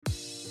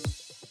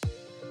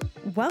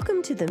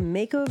Welcome to the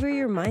Makeover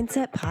Your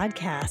Mindset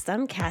podcast.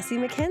 I'm Cassie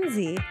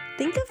McKenzie.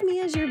 Think of me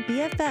as your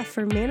BFF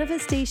for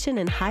manifestation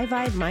and high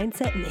vibe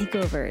mindset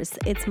makeovers.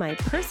 It's my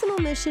personal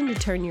mission to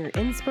turn your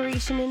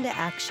inspiration into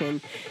action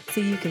so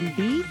you can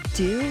be,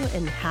 do,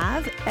 and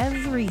have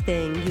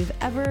everything you've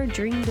ever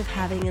dreamed of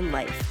having in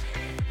life.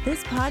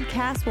 This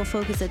podcast will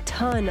focus a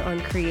ton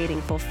on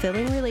creating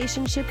fulfilling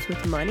relationships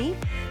with money,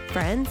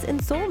 friends, and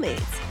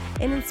soulmates,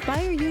 and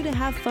inspire you to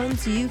have fun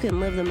so you can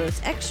live the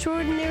most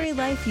extraordinary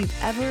life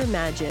you've ever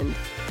imagined.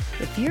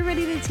 If you're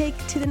ready to take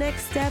to the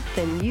next step,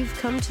 then you've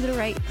come to the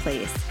right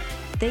place.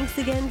 Thanks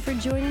again for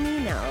joining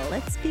me. Now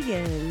let's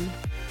begin.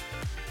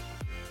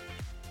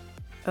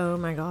 Oh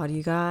my God,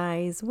 you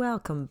guys,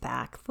 welcome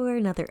back for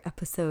another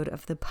episode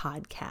of the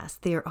podcast.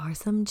 There are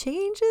some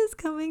changes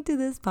coming to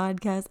this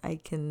podcast. I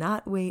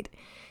cannot wait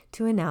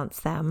to announce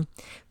them,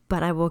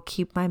 but I will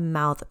keep my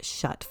mouth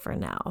shut for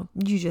now.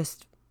 You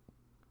just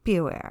be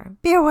aware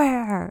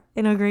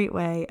in a great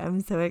way.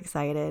 I'm so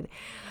excited.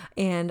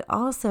 And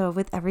also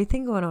with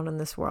everything going on in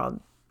this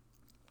world,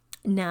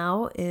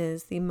 now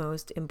is the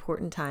most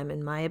important time,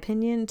 in my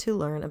opinion, to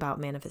learn about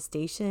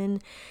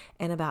manifestation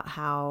and about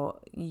how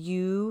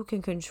you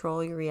can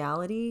control your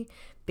reality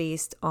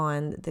based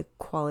on the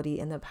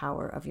quality and the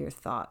power of your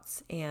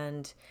thoughts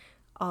and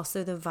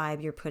also the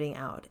vibe you're putting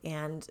out.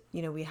 And,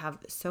 we have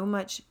so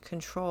much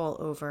control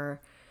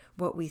over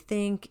what we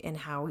think and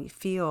how we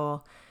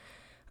feel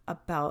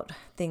about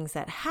things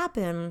that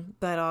happen,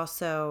 but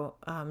also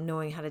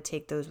knowing how to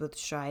take those with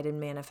stride and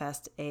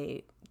manifest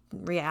a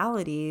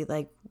reality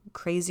like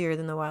crazier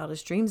than the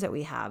wildest dreams that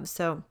we have.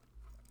 So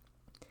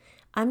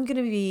I'm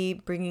going to be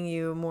bringing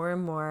you more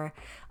and more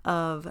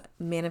of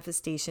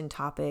manifestation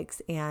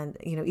topics and,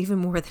 even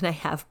more than I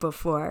have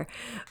before.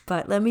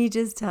 But let me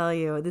just tell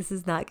you, this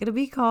is not going to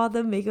be called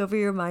the Makeover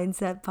Your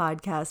Mindset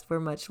podcast for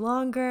much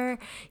longer.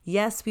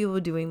 Yes, we will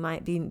be doing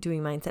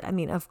mindset. I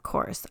mean, of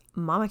course,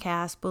 Mama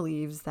Cass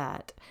believes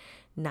that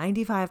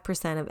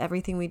 95% of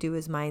everything we do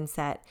is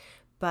mindset.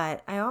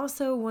 But I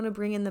also want to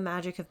bring in the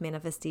magic of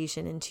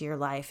manifestation into your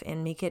life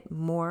and make it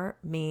more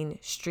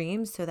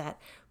mainstream so that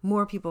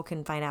more people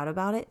can find out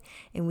about it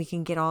and we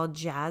can get all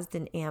jazzed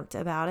and amped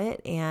about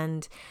it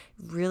and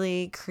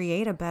really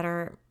create a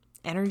better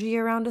energy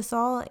around us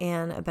all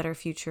and a better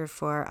future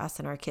for us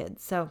and our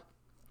kids. So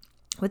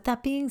with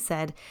that being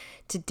said,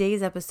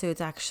 today's episode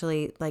is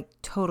actually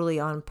totally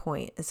on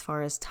point as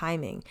far as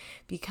timing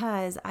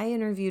because I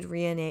interviewed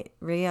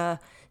Rhea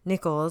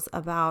Nichols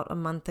about a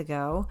month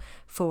ago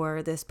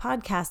for this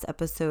podcast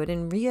episode,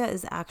 and Rhea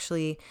is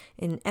actually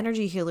an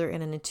energy healer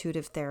and an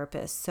intuitive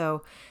therapist.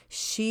 So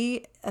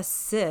she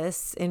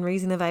assists in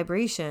raising the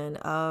vibration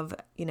of,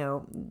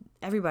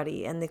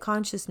 everybody and the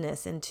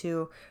consciousness and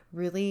to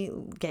really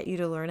get you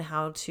to learn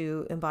how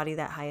to embody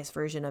that highest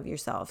version of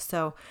yourself.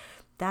 So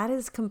that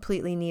is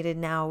completely needed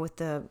now with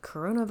the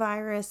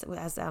coronavirus.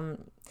 As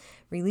I'm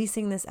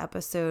releasing this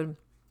episode,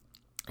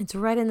 it's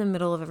right in the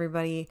middle of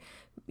everybody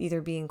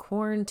either being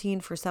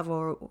quarantined for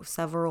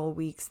several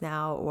weeks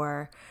now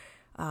or,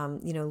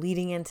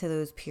 leading into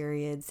those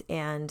periods.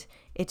 And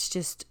it's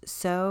just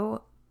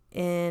so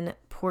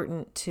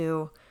important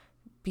to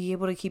be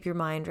able to keep your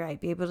mind right,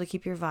 be able to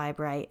keep your vibe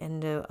right,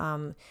 and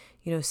to,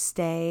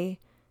 stay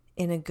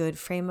in a good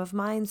frame of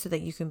mind so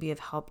that you can be of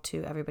help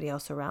to everybody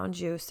else around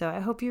you. So I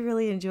hope you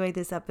really enjoyed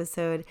this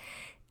episode.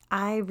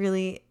 I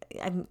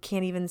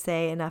can't even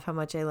say enough how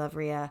much I love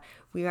Rhea.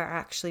 We are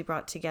actually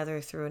brought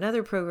together through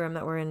another program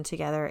that we're in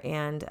together,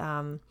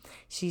 and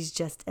she's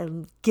just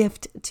a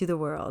gift to the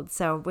world.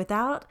 So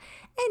without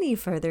any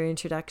further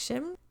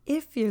introduction,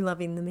 if you're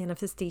loving the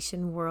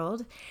manifestation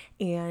world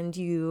and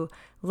you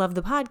love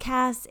the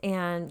podcast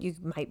and you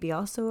might be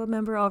also a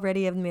member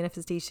already of the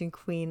Manifestation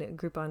Queen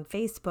group on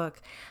Facebook,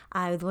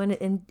 I would want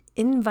to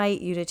invite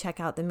you to check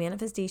out the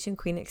Manifestation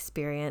Queen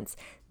Experience.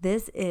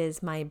 This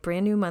is my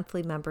brand new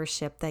monthly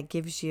membership that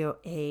gives you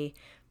a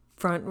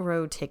front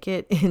row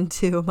ticket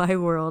into my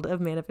world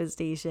of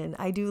manifestation.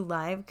 I do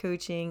live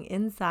coaching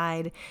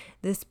inside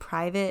this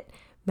private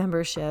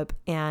membership,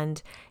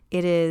 and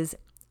it is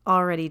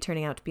already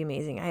turning out to be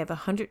amazing. I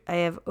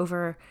have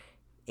over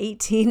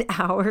 18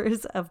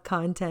 hours of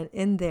content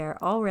in there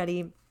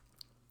already.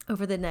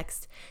 Over the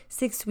next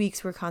 6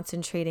 weeks, we're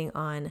concentrating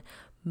on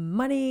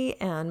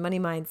money and money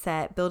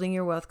mindset, building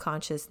your wealth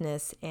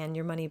consciousness and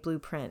your money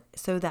blueprint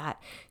so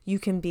that you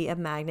can be a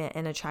magnet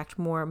and attract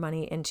more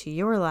money into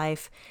your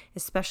life,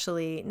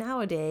 especially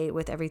nowadays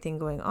with everything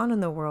going on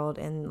in the world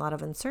and a lot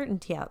of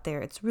uncertainty out there.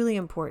 It's really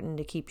important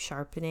to keep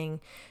sharpening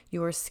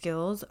your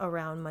skills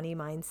around money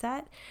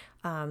mindset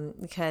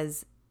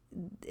because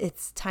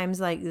it's times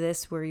like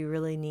this where you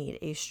really need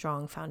a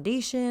strong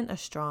foundation, a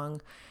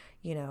strong,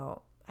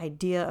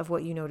 idea of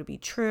what you know to be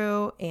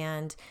true,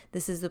 and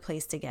this is the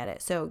place to get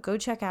it. So go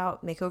check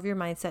out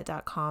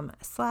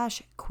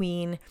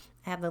makeoveryourmindset.com/queen.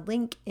 I have the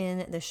link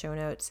in the show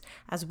notes,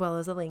 as well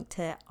as a link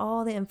to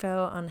all the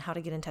info on how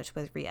to get in touch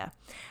with Rhea.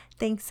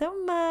 Thanks so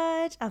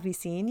much. I'll be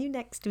seeing you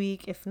next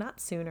week, if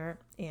not sooner,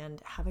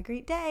 and have a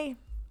great day.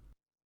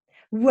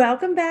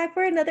 Welcome back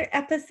for another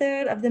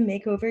episode of the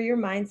Makeover Your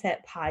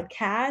Mindset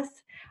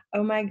podcast.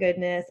 Oh my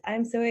goodness,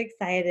 I'm so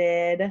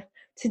excited.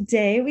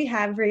 Today we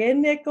have Rhea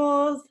and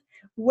Nichols.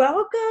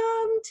 Welcome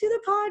to the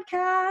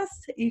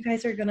podcast. You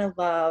guys are going to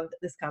love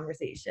this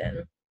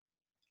conversation.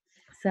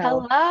 So,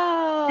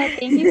 Hello.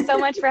 Thank you so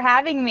much for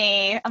having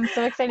me. I'm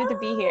so excited to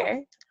be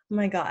here. Oh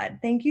my God,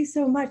 thank you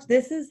so much.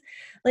 This is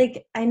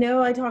like, I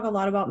know I talk a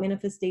lot about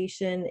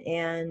manifestation,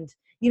 and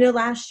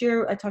last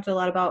year I talked a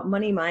lot about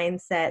money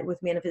mindset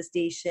with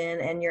manifestation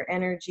and your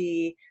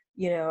energy,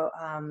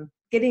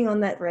 getting on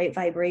that right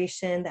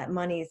vibration that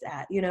money's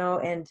at,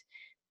 and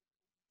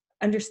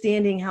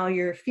understanding how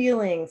your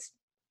feelings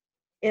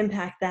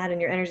impact that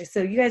and your energy.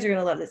 So you guys are going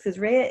to love this because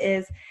Rhea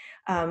is,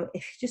 if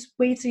you just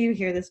wait till you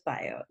hear this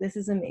bio, this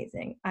is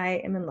amazing.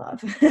 I am in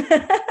love.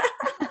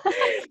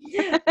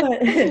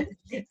 But,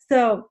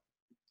 so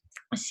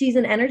she's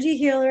an energy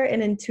healer,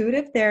 an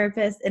intuitive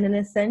therapist, and an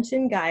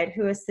ascension guide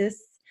who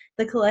assists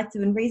the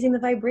collective in raising the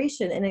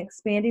vibration and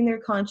expanding their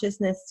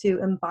consciousness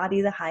to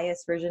embody the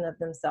highest version of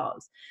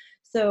themselves.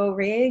 So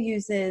Rhea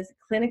uses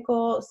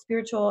clinical,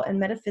 spiritual, and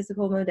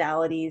metaphysical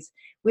modalities,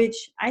 which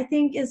I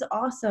think is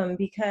awesome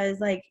because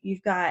like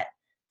you've got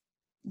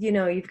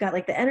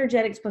like the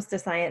energetics plus the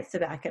science to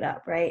back it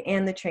up, right?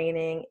 And the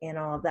training and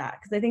all of that.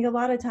 Because I think a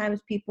lot of times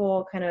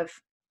people kind of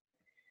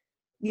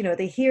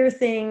they hear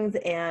things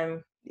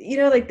and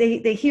like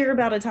they hear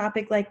about a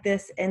topic like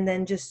this and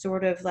then just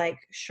sort of like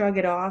shrug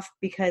it off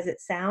because it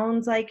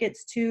sounds like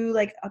it's too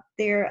like up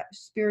there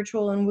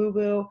spiritual and woo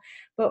woo,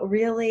 but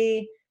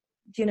really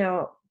you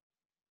know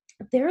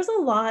there's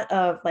a lot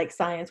of like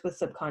science with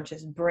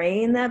subconscious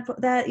brain that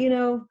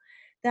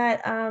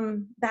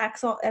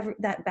backs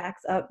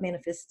up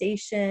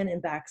manifestation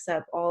and backs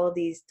up all of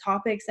these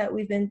topics that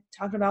we've been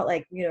talking about,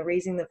 like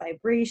raising the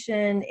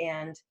vibration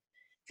and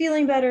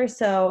feeling better.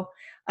 So,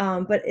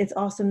 but it's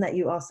awesome that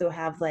you also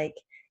have like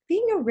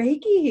being a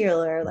Reiki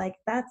healer. Like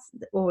that's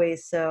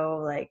always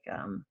so like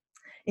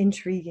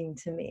intriguing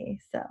to me.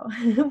 So,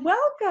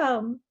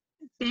 welcome.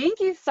 Thank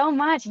you so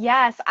much.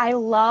 Yes, I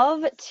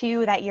love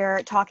too that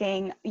you're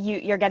talking,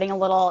 you're getting a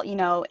little,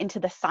 into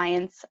the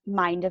science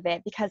mind of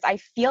it, because I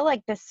feel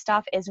like this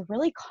stuff is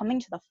really coming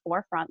to the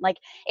forefront. Like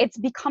it's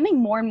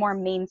becoming more and more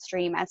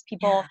mainstream as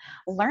people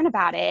learn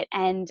about it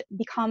and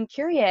become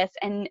curious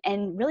and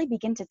really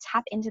begin to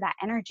tap into that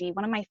energy.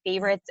 One of my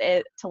favorites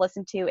to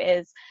listen to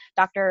is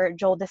Dr.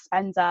 Joel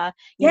Dispenza,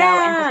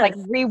 and just like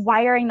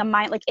rewiring the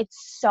mind. Like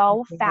it's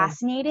so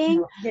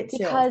fascinating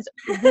because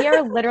we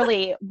are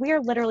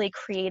literally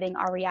creating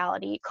our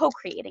reality,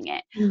 co-creating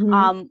it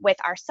with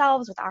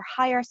ourselves, with our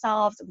higher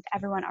selves, with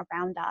everyone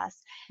around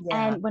us.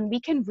 And when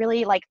we can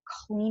really like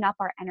clean up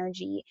our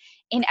energy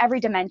in every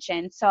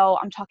dimension, so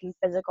I'm talking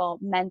physical,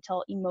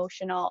 mental,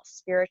 emotional,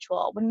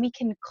 spiritual, when we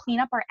can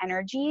clean up our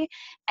energy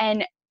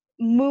and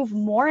move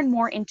more and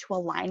more into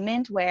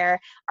alignment where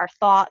our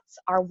thoughts,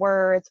 our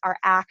words, our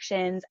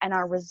actions, and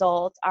our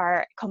results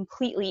are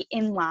completely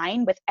in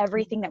line with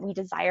everything that we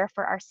desire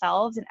for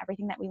ourselves and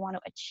everything that we want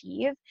to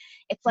achieve.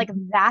 It's like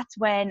that's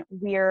when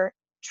we're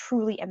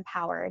truly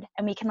empowered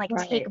and we can like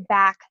take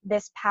back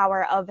this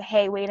power of,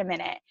 hey, wait a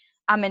minute,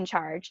 I'm in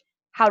charge.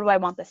 How do I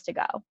want this to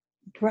go?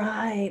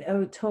 Right.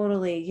 Oh,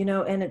 totally.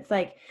 And it's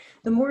like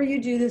the more you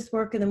do this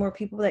work and the more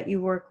people that you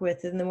work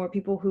with and the more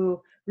people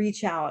who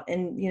reach out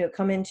and,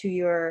 come into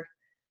your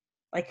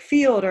like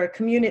field or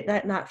community,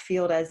 not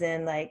field as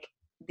in like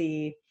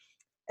the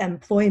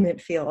employment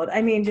field.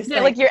 I mean, just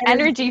like your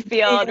energy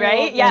field,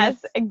 right?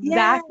 Yes,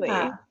 exactly.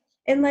 Yeah.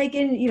 And like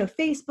in,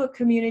 Facebook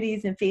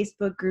communities and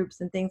Facebook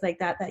groups and things like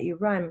that you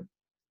run,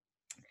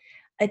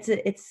 it's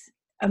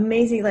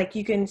amazing. Like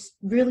you can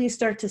really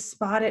start to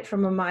spot it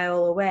from a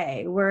mile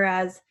away.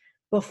 Whereas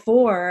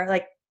before,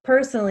 like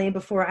personally,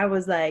 before I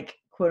was like,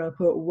 quote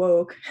unquote,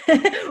 woke,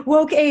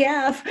 woke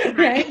AF,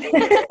 right?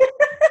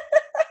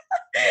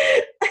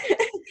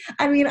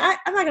 I mean,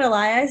 I'm not gonna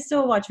lie, I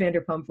still watch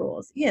Vanderpump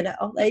Rules,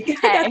 like Hey,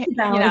 that's the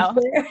balance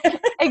there.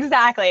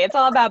 Exactly. It's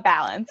all about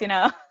balance,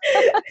 But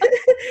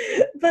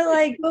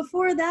like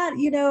before that,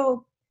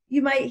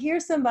 you might hear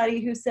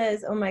somebody who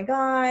says, oh my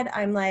God,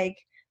 I'm like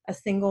a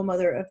single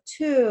mother of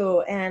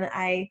two and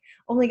I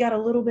only got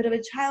a little bit of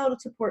a child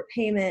support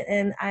payment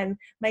and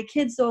my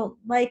kids don't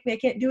like me, I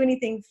can't do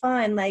anything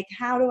fun. Like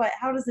how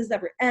does this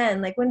ever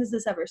end? Like when does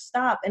this ever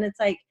stop? And it's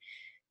like,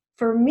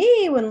 for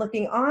me, when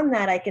looking on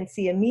that, I can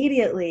see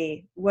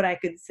immediately what I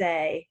could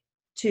say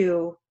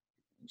to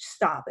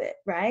stop it,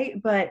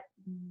 right? But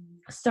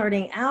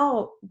starting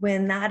out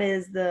when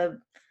that's the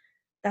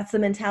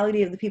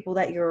mentality of the people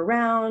that you're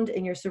around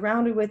and you're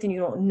surrounded with and you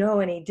don't know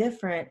any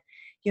different,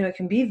 it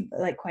can be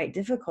like quite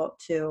difficult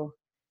to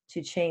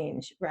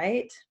change,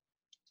 right?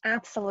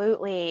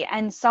 Absolutely.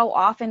 And so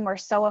often we're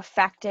so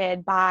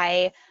affected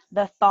by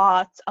the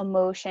thoughts,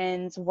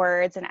 emotions,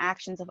 words, and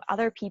actions of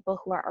other people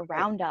who are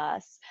around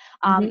us.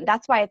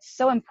 That's why it's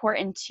so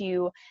important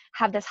to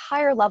have this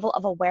higher level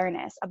of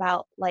awareness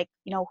about like,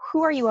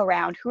 who are you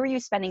around? Who are you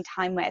spending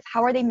time with?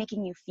 How are they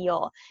making you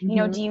feel?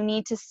 Do you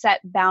need to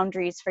set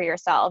boundaries for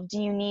yourself?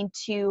 Do you need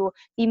to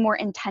be more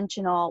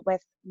intentional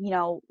with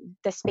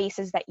the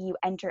spaces that you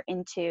enter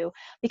into,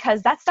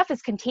 because that stuff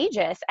is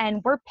contagious,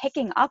 and we're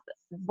picking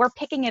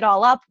it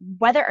all up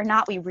whether or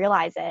not we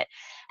realize it.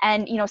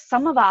 And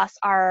some of us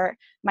are,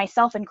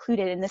 myself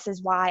included, and this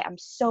is why I'm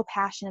so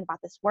passionate about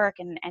this work,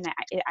 and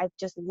I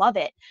just love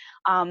it,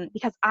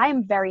 because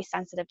I'm very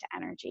sensitive to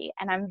energy,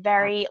 and I'm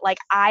very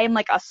I'm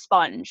like a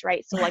sponge,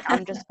 right? So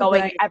I'm just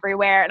going Right.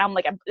 everywhere, and I'm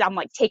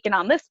like taking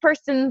on this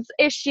person's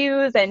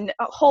issues and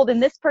holding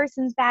this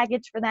person's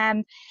baggage for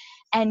them.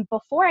 And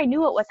before I knew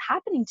what was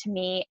happening to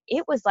me,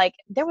 it was like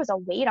there was a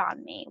weight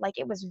on me. Like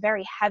it was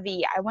very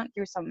heavy. I went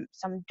through some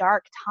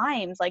dark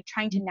times, like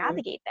trying to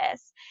navigate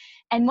this.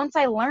 And once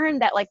I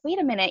learned that, like, wait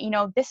a minute,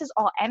 this is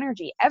all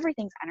energy.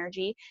 Everything's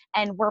energy,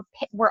 and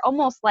we're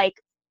almost like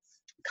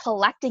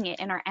collecting it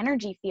in our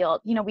energy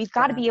field. We've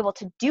got to be able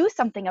to do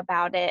something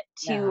about it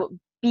to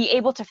be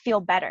able to feel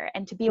better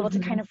and to be able to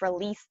kind of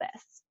release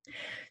this.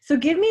 So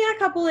give me a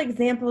couple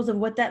examples of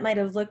what that might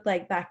have looked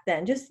like back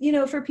then. Just,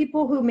 for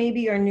people who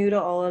maybe are new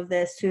to all of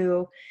this,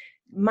 who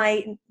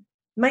might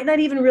not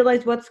even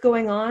realize what's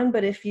going on,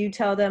 but if you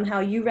tell them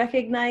how you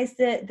recognized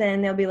it,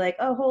 then they'll be like,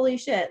 oh, holy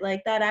shit,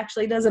 like that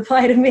actually does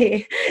apply to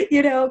me,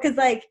 because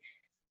I'd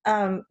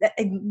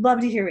love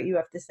to hear what you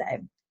have to say.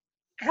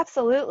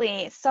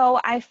 Absolutely. So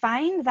I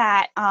find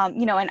that,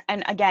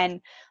 and again,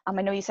 I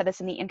know you said this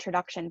in the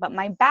introduction, but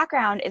my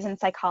background is in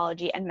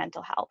psychology and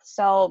mental health.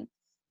 So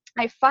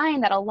I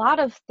find that a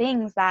lot of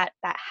things that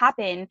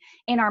happen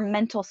in our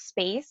mental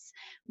space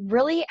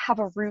really have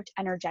a root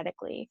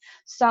energetically.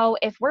 So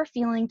if we're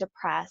feeling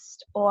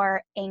depressed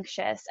or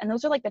anxious, and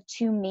those are like the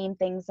two main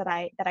things that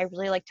I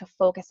really like to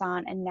focus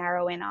on and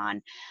narrow in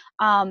on,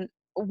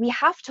 we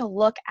have to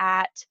look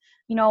at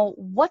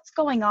what's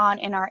going on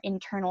in our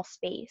internal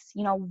space.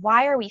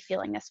 Why are we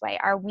feeling this way?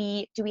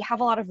 Do we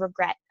have a lot of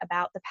regret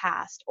about the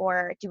past,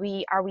 or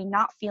are we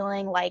not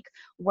feeling like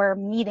we're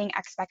meeting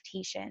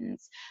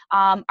expectations?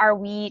 Are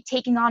we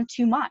taking on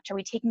too much? Are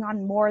we taking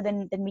on more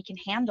than we can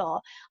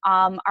handle?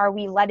 Are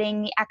we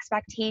letting the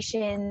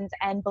expectations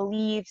and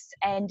beliefs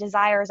and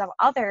desires of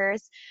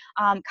others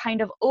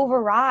kind of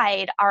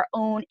override our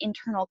own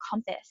internal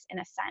compass, in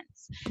a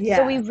sense? Yeah.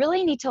 So we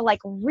really need to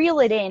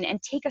reel it in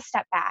and take a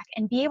step back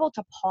and be able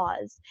to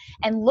pause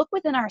and look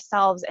within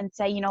ourselves and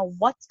say,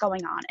 what's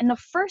going on? And the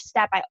first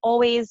step, I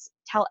always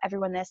tell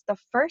everyone this, the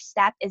first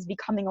step is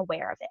becoming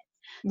aware of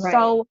it. Right.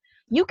 So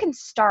you can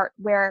start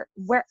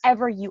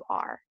wherever you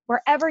are,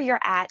 wherever you're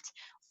at,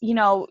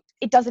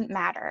 it doesn't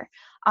matter.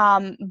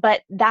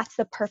 But that's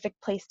the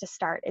perfect place to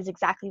start, is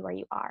exactly where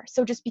you are.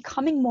 So just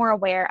becoming more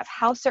aware of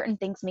how certain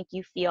things make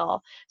you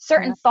feel,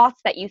 certain thoughts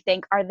that you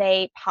think, are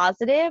they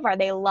positive? Are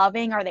they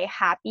loving? Are they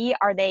happy?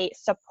 Are they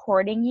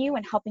supporting you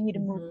and helping you to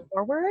move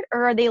forward?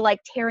 Or are they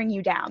tearing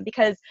you down?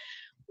 Because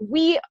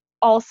we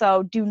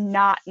also do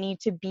not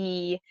need to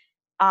be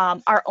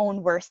our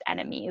own worst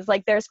enemies.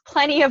 There's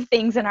plenty of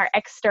things in our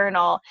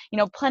external,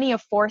 plenty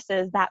of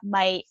forces that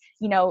might,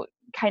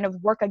 kind of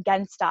work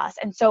against us.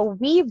 And so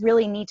we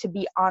really need to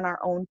be on our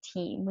own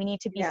team. We need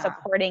to be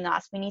supporting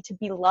us. We need to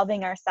be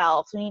loving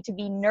ourselves. We need to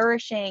be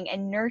nourishing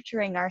and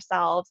nurturing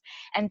ourselves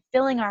and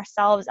filling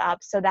ourselves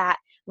up, so that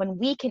when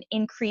we can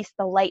increase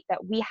the light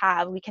that we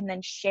have, we can then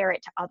share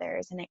it to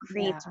others, and it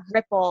creates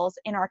ripples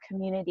in our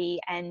community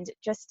and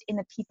just in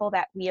the people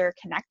that we are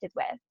connected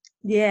with.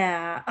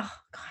 Yeah. Oh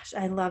gosh,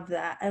 I love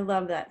that. I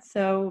love that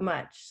so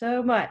much.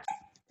 So much.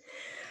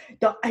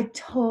 I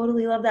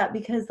totally love that,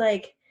 because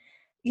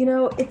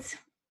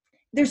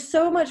there's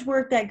so much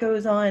work that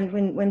goes on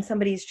when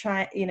somebody's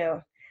trying,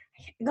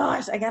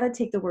 gosh, I got to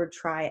take the word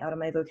try out of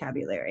my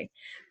vocabulary.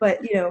 But,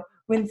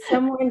 when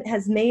someone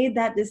has made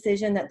that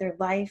decision that their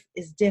life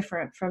is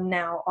different from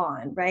now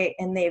on, right?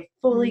 And they've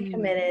fully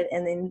committed,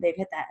 and then they've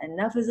hit that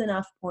enough is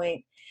enough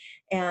point,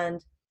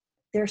 and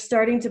they're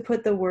starting to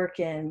put the work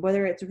in,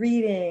 whether it's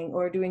reading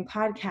or doing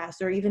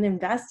podcasts or even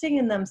investing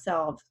in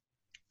themselves.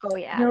 Oh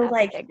yeah,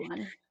 that's a big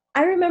one.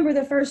 I remember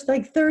the first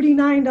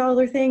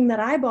 $39 thing that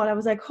I bought. I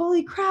was like,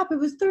 holy crap, it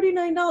was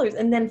 $39.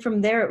 And then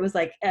from there it was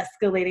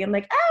escalating. I'm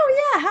like,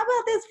 oh yeah, how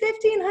about this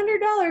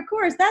 $1,500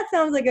 course? That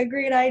sounds like a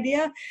great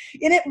idea.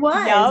 And it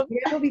was,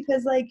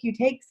 because you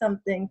take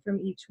something from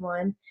each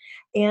one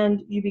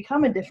and you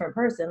become a different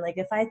person.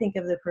 If I think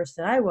of the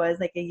person I was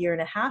a year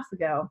and a half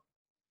ago,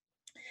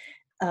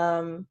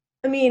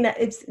 I mean,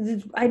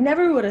 I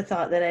never would have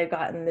thought that I'd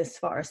gotten this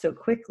far so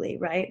quickly.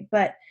 Right.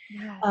 But,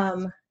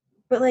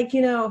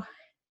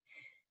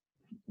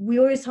 we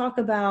always talk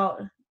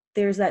about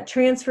there's that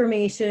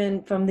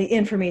transformation from the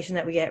information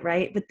that we get,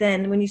 right? But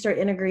then when you start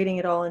integrating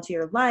it all into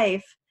your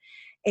life,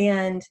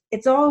 and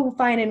it's all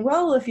fine and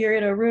well if you're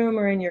in a room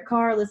or in your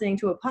car listening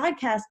to a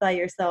podcast by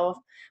yourself,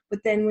 but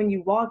then when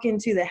you walk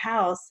into the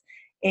house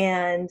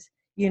and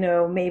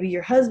maybe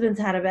your husband's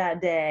had a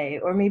bad day,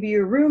 or maybe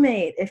your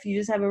roommate, if you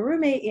just have a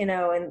roommate,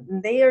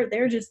 and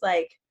they're just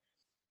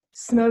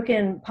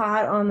smoking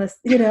pot on the,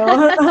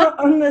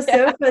 on the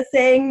sofa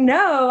saying,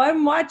 no,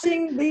 I'm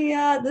watching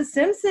the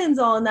Simpsons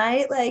all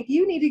night. Like,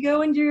 you need to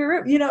go into your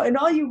room, and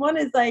all you want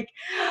is like,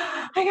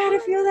 I got to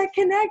feel that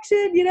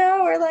connection,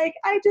 or like,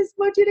 I just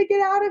want you to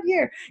get out of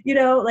here,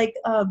 like,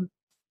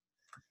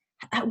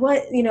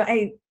 what,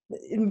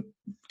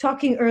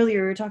 talking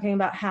earlier, we were talking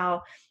about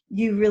how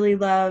you really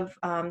love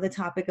the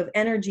topic of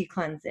energy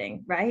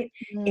cleansing, right?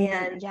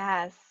 And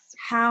Yes.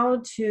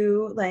 how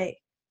to, like,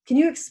 can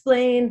you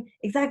explain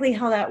exactly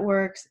how that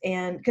works?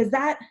 And because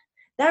that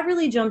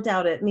really jumped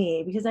out at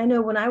me, because I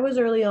know when I was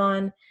early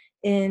on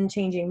in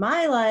changing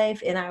my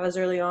life, and I was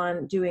early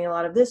on doing a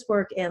lot of this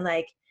work, and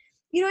like,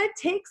 it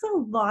takes a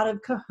lot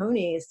of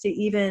cojones to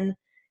even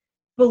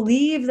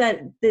believe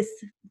that this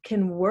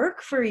can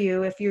work for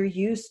you if you're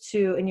used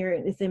to, and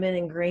it's been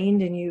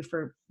ingrained in you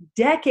for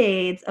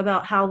decades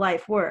about how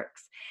life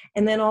works.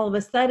 And then all of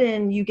a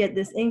sudden you get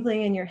this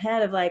inkling in your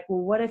head of like,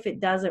 well, what if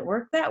it doesn't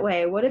work that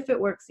way? What if it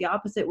works the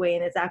opposite way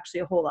and it's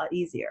actually a whole lot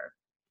easier?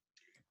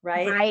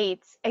 Right?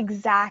 Right,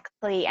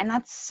 exactly. And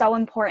that's so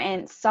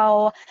important.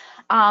 So,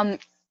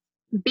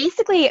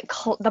 basically,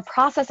 the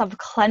process of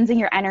cleansing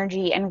your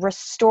energy and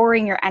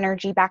restoring your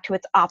energy back to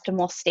its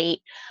optimal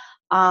state.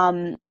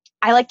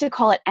 I like to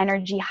call it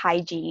energy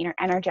hygiene or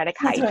energetic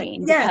That's right.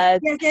 hygiene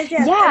Yes, because, yes, yes,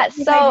 yes. yeah,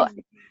 so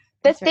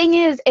the That's right. thing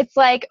is, it's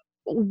like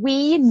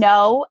we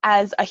know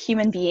as a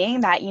human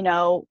being that,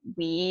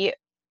 we,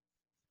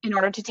 in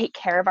order to take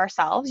care of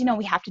ourselves,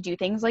 we have to do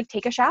things like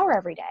take a shower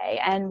every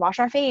day and wash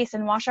our face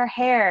and wash our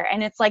hair.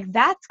 And it's like,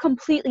 that's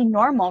completely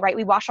normal, right?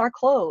 We wash our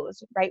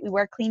clothes, right? We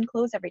wear clean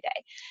clothes every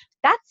day.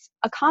 That's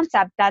a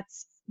concept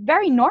that's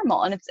very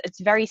normal, and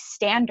it's very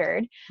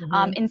standard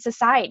Mm-hmm. in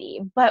society.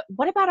 But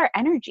what about our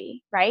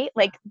energy, right?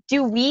 Like,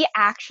 do we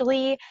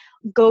actually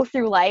go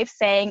through life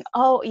saying,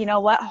 oh, you know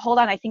what, hold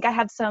on, I think I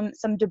have some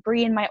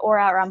debris in my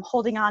aura, or I'm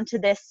holding on to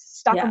this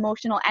stuck Yeah.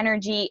 emotional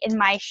energy in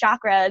my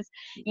chakras,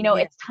 Yeah.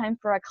 it's time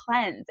for a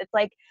cleanse. It's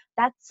like,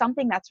 that's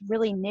something that's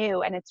really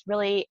new and it's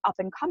really up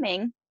and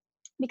coming,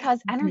 because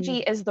energy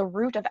is the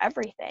root of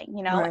everything.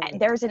 Right.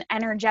 There's an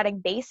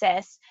energetic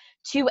basis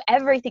to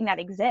everything that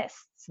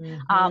exists,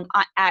 Mm-hmm.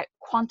 at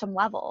quantum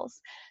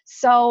levels.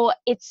 So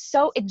it's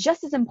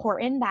just as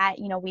important that,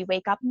 we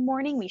wake up in the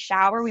morning, we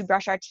shower, we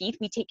brush our teeth,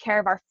 we take care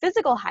of our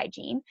physical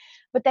hygiene,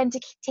 but then to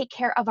take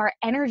care of our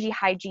energy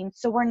hygiene,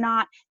 so we're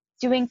not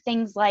doing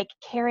things like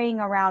carrying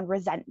around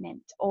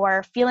resentment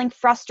or feeling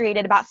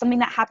frustrated about something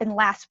that happened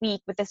last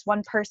week with this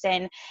one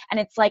person. And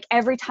it's like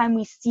every time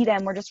we see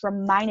them, we're just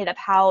reminded of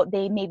how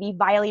they maybe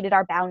violated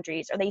our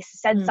boundaries, or they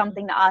said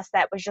something to us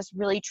that was just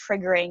really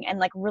triggering and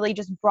like really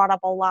just brought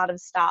up a lot of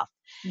stuff.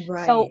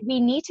 So Right. we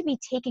need to be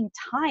taking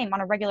time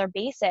on a regular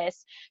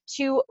basis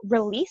to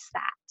release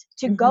that,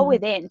 to go Mm-hmm.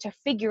 within, to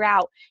figure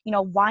out,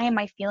 why am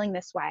I feeling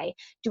this way?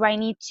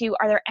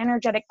 Are there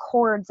energetic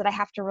cords that I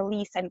have to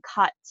release and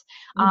cut?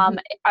 Mm-hmm.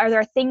 Are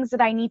there things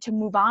that I need to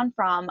move on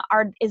from?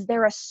 Is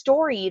there a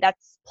story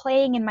that's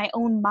playing in my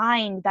own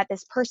mind that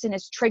this person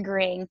is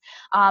triggering?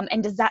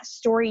 And does that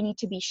story need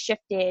to be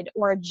shifted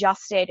or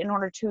adjusted in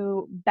order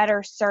to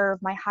better serve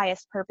my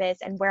highest purpose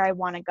and where I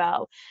want to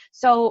go?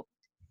 So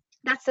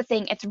that's the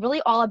thing. It's really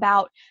all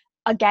about,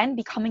 again,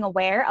 becoming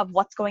aware of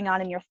what's going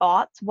on in your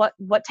thoughts. What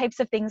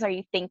types of things are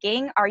you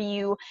thinking? Are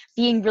you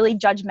being really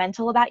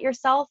judgmental about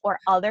yourself or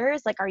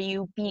others? Like, are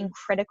you being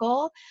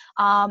critical?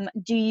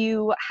 Do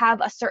you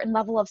have a certain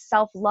level of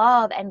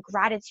self-love and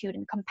gratitude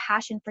and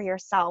compassion for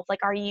yourself? Like,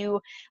 are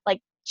you like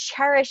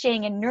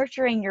cherishing and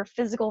nurturing your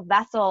physical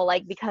vessel?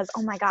 Like, because,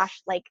 oh my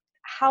gosh, like,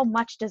 how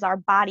much does our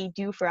body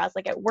do for us?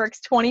 Like, it works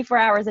 24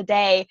 hours a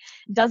day,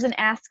 doesn't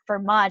ask for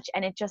much,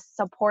 and it just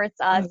supports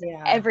us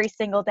every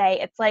single day.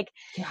 It's like,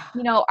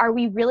 are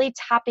we really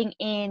tapping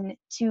in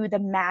to the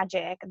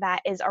magic that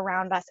is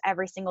around us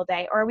every single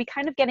day? Or are we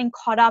kind of getting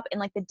caught up in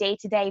like the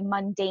day-to-day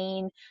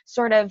mundane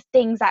sort of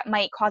things that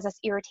might cause us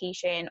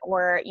irritation,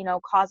 or,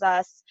 cause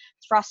us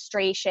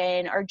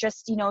frustration, or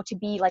just, to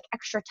be like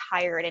extra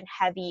tired and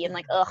heavy and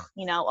like, oh,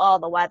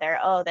 the weather,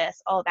 oh,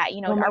 this, oh, that,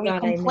 Oh my are we God, I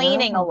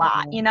complaining a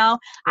lot? know.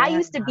 I Yeah.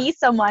 used to be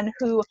someone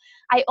who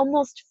I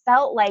almost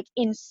felt like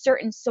in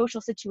certain social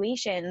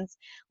situations,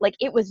 like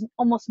it was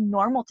almost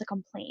normal to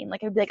complain.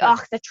 Like, I'd be like, oh,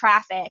 the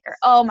traffic, or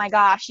oh my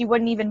gosh, you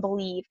wouldn't even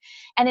believe.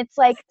 And it's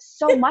like,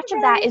 so much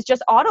of that is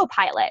just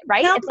autopilot,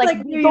 right? Sounds It's like,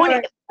 like New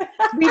York.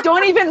 we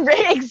don't even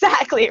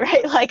exactly,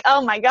 right? Like,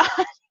 oh my God.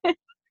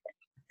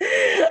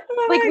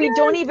 Oh Like, my we God,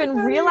 don't it's so even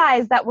funny.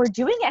 realize that we're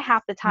doing it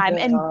half the time.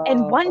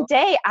 And one No.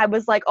 day I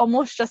was like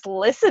almost just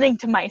listening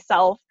to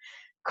myself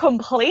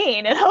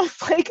complain, and I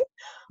was like,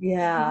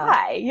 Yeah.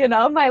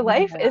 why? My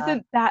life Yeah.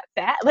 isn't that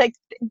bad. Like,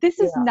 this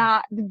is Yeah.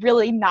 not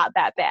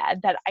that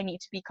bad that I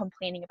need to be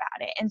complaining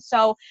about it. And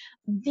so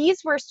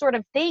these were sort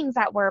of things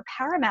that were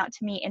paramount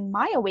to me in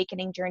my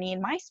awakening journey,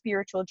 in my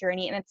spiritual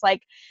journey. And it's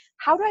like,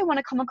 how do I want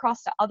to come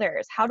across to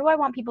others? How do I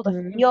want people to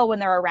Mhm. feel when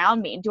they're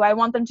around me? Do I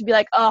want them to be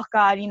like, oh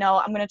God,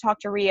 I'm going to talk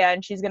to Rhea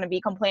and she's going to be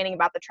complaining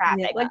about the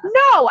traffic? Yeah. Like,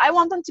 no, I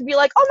want them to be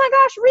like, oh my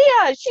gosh,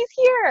 Rhea, she's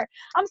here.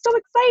 I'm so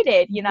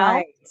excited,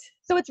 Right.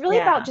 So it's really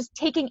about just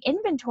taking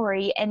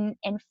inventory and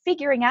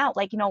figuring out,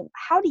 like,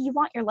 how do you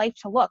want your life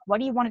to look? What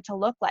do you want it to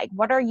look like?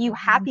 What are you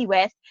happy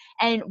with?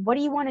 And what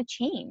do you want to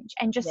change?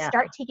 And just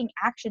start taking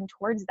action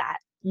towards that.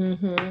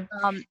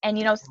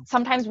 And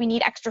sometimes we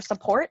need extra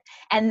support,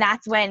 and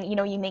that's when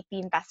you make the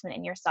investment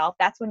in yourself.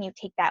 That's when you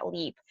take that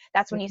leap.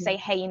 That's when you say,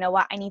 hey, you know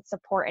what, I need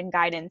support and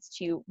guidance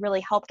to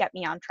really help get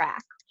me on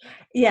track.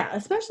 Yeah,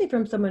 especially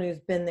from someone who's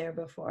been there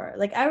before.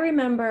 Like, I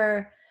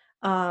remember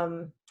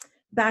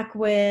back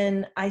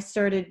when I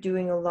started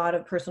doing a lot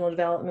of personal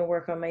development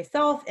work on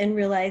myself and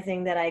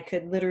realizing that I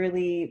could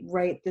literally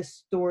write the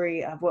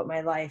story of what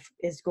my life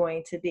is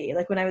going to be.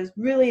 Like, when I was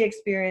really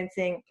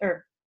experiencing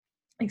or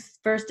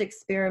first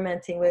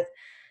experimenting with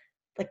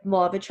like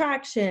law of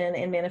attraction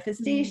and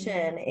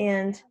manifestation,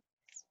 and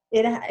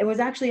it was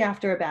actually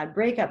after a bad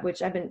breakup,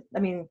 which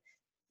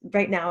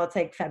right now it's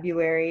like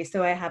February,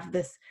 so I have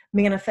this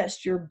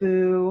Manifest Your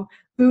Boo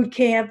boot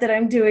camp that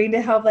I'm doing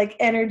to help like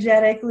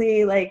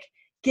energetically like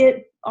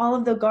get all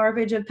of the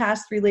garbage of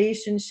past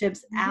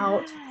relationships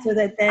out, so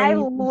that then I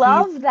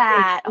love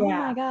that. Oh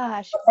my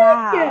gosh.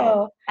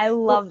 Wow. I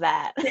love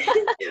that.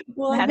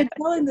 Well, I've been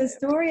telling this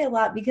story a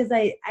lot because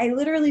I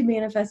literally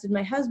manifested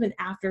my husband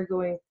after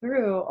going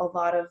through a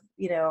lot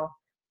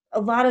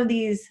of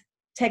these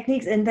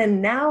techniques, and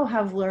then now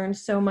have learned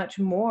so much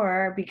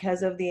more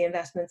because of the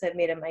investments I've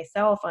made in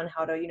myself on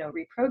how to,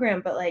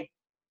 reprogram. But like,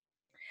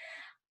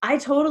 I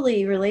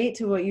totally relate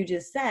to what you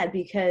just said,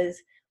 because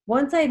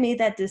once I made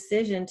that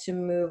decision to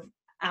move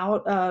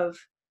out of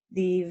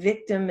the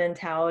victim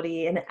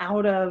mentality and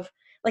out of,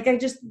 like, I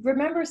just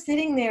remember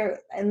sitting there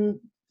and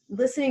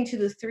listening to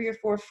the 3 or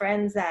 4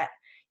 friends that,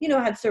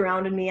 had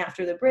surrounded me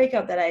after the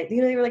breakup, that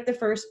they were like the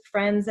first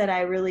friends that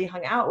I really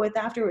hung out with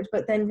afterwards,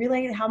 but then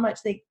realizing how much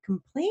they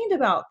complained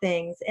about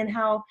things and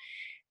how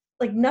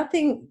like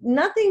nothing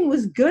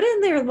was good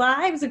in their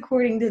lives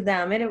according to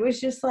them. And it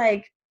was just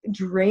like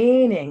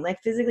draining,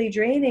 like physically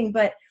draining.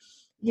 But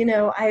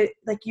I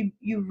like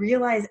you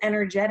realize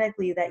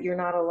energetically that you're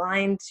not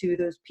aligned to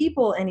those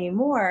people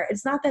anymore.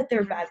 It's not that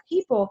they're bad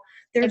people.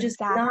 They're just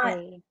not,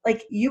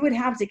 like, you would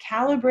have to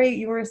calibrate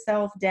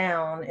yourself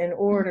down in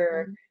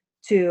order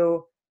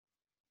to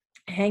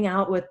hang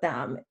out with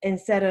them,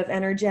 instead of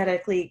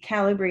energetically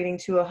calibrating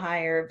to a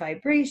higher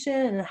vibration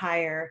and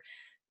higher,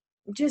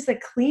 just a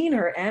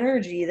cleaner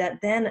energy that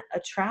then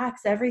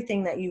attracts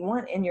everything that you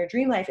want in your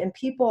dream life. And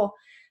people,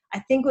 I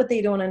think what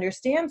they don't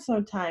understand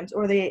sometimes,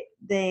 or they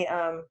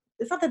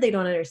it's not that they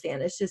don't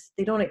understand, it's just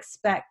they don't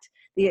expect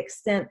the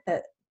extent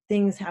that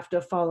things have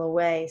to fall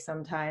away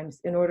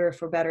sometimes in order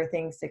for better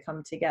things to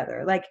come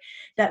together. Like,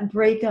 that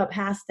breakup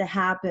has to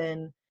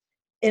happen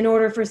in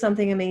order for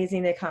something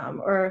amazing to come.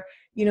 Or,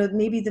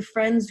 maybe the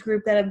friends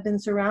group that have been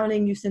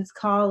surrounding you since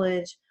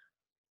college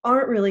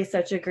aren't really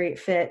such a great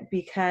fit,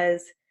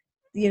 because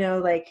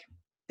like,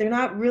 they're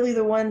not really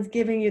the ones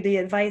giving you the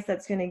advice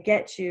that's going to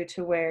get you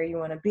to where you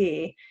want to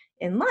be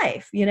in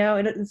life.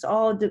 It's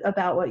all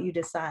about what you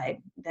decide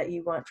that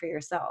you want for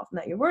yourself and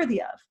that you're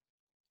worthy of.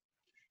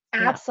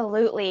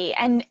 Absolutely.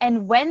 And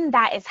when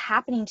that is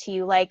happening to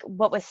you, like,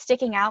 what was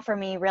sticking out for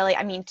me really,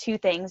 2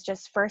 things.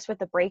 Just first, with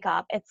the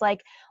breakup, it's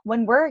like,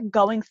 when we're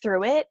going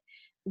through it,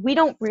 we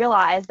don't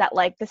realize that,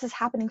 like, this is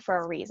happening for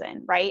a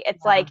reason, right?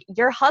 It's like,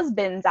 your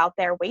husband's out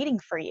there waiting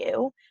for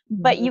you,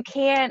 but you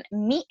can't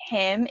meet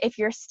him if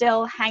you're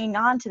still hanging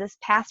on to this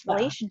past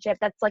relationship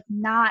that's like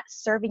not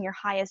serving your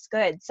highest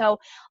good. So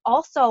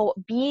also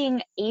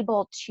being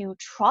able to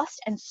trust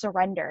and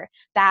surrender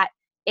that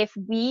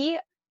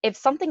if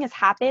something is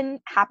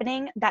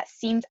happening that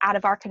seems out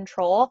of our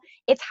control,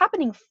 it's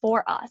happening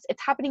for us.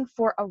 It's happening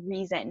for a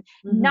reason,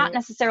 not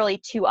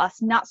necessarily to us,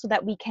 not so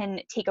that we can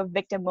take a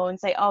victim mode and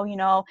say, oh,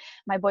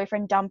 my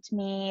boyfriend dumped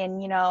me, and,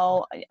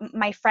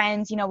 my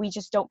friends, we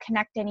just don't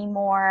connect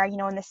anymore,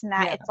 and this and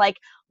that. It's like,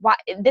 why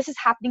this is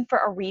happening for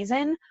a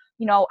reason.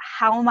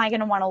 How am I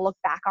going to want to look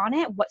back on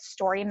it? What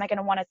story am I going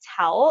to want to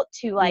tell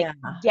to, like,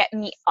 get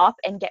me up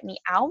and get me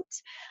out?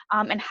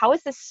 And how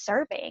is this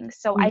serving?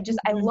 So I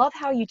love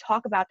how you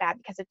talk about that,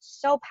 because it's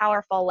so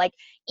powerful. Like,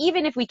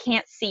 even if we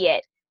can't see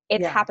it,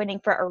 it's happening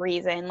for a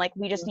reason. Like,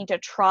 we just need to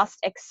trust,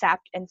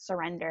 accept, and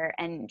surrender,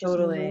 and just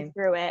move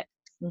through it.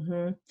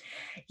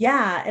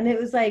 Yeah. And it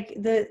was like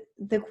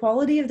the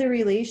quality of the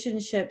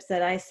relationships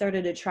that I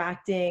started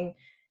attracting,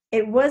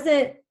 it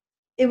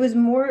was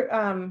more,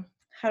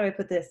 how do I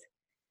put this?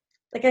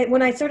 Like,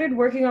 when I started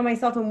working on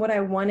myself and what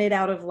I wanted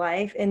out of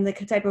life, and the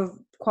type of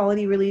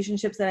quality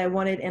relationships that I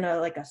wanted in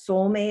a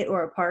soulmate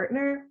or a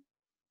partner,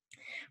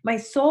 my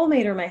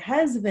soulmate or my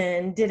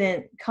husband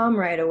didn't come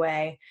right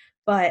away,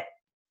 but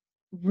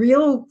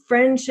real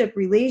friendship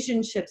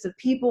relationships of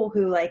people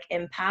who, like,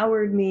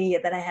 empowered me,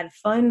 that I had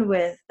fun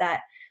with,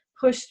 that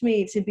pushed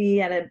me to be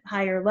at a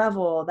higher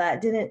level,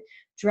 that didn't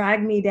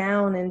drag me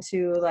down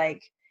into,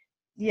 like,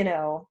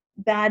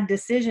 bad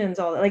decisions.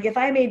 Like, if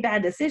I made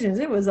bad decisions,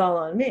 it was all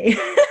on me.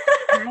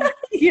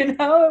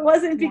 It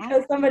wasn't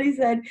because somebody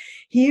said,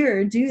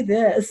 here, do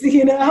this,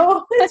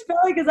 it's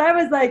probably because I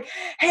was like,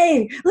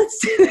 hey, let's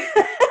do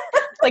that.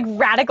 like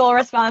radical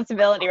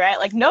responsibility, right?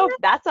 Like, nope,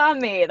 that's on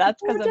me.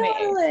 That's because of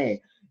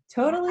me.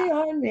 Totally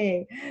on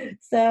me.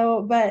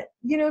 So, but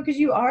because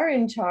you are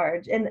in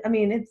charge, and I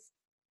mean,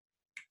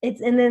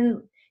 and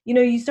then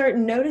you start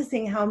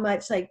noticing how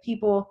much like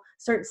people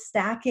start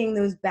stacking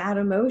those bad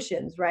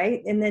emotions,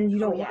 right? And then you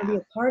don't want to be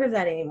a part of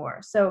that anymore.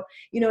 So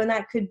and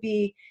that could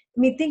be, I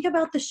mean, think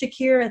about the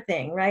Shakira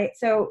thing, right?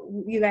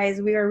 So you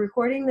guys, we are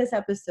recording this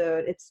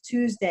episode, it's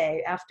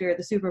Tuesday after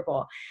the Super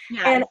Bowl.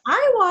 And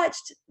I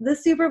watched the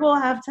Super Bowl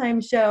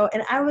halftime show,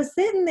 and I was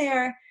sitting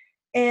there,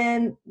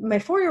 and my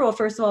 4-year-old,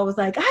 first of all, was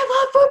like, I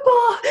love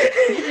football.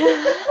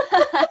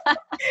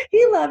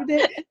 He loved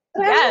it.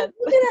 But I'm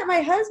looking at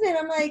my husband,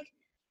 I'm like,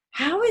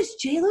 how is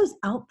JLo's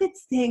outfit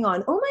staying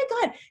on? Oh my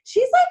God,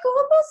 she's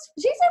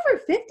over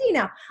 50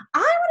 now. I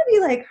want to be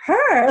like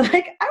her.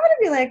 Like, I want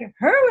to be like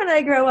her when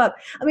I grow up.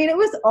 I mean, it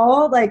was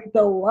all like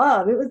the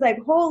love. It was like,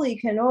 holy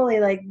cannoli,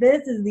 like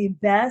this is the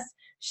best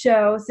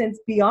show since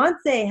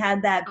Beyonce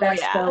had that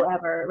best show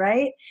ever,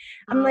 right?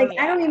 I'm like,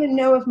 I don't even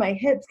know if my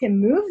hips can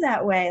move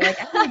that way. Like,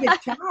 I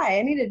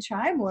need to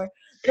try more.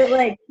 But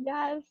like,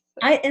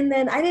 and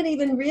then I didn't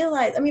even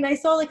realize, I mean, I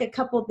saw like a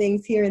couple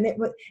things here,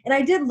 and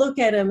I did look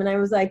at them, and I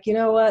was like, you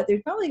know what?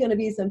 There's probably going to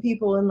be some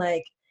people in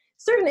like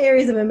certain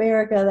areas of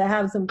America that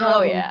have some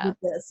problems with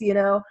this,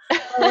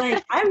 But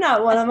like, I'm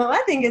not one of them.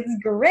 I think it's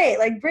great.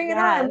 Like, bring it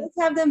on. Let's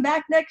have them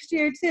back next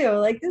year too.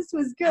 Like, this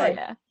was good.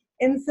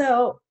 And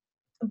so,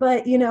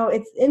 but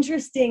it's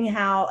interesting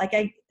how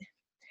like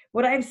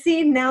what I've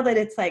seen now that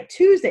it's like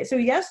Tuesday. So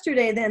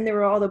yesterday, then there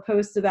were all the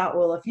posts about,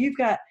 well, if you've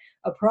got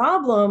a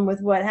problem with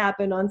what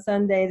happened on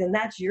Sunday, then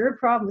that's your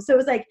problem. So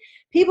it's like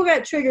people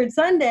got triggered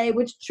Sunday,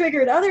 which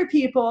triggered other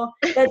people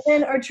that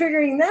then are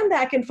triggering them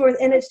back and forth.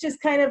 And it's just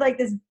kind of like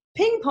this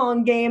ping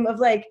pong game of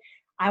like,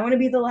 I want to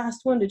be the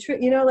last one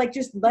to like,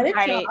 just let it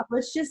drop.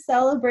 Let's just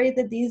celebrate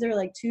that these are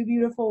like two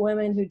beautiful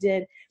women who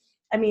did,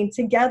 I mean,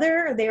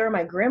 together, they were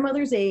my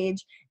grandmother's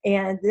age,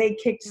 and they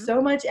kicked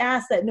so much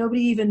ass that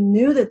nobody even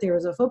knew that there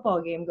was a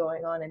football game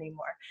going on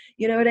anymore.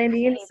 You know what I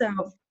mean?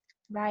 So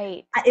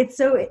it's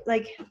so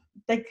like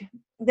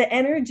the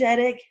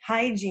energetic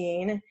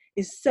hygiene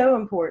is so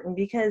important,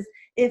 because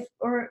if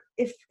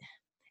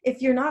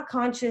you're not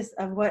conscious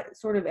of what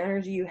sort of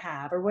energy you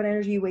have or what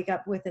energy you wake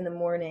up with in the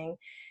morning,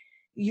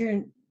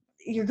 you're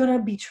going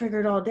to be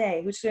triggered all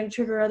day, which is going to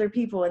trigger other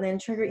people, and then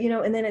trigger,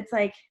 and then it's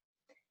like,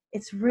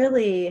 it's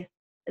really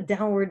a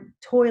downward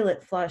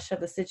toilet flush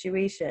of a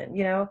situation,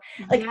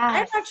 like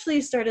I've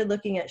actually started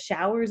looking at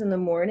showers in the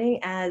morning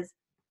as,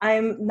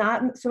 I'm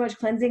not so much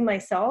cleansing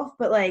myself,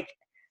 but like,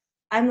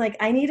 I'm like,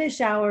 I need a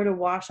shower to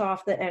wash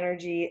off the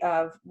energy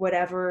of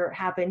whatever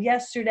happened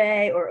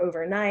yesterday or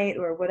overnight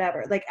or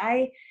whatever. Like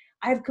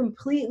I've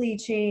completely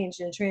changed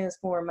and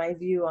transformed my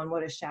view on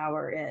what a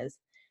shower is,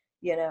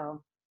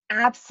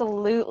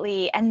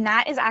 Absolutely. And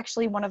that is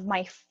actually one of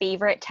my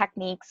favorite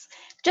techniques,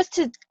 just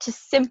to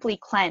simply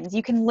cleanse.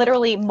 You can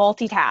literally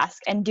multitask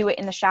and do it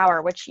in the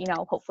shower, which,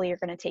 hopefully you're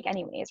going to take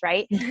anyways,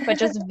 right? But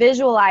just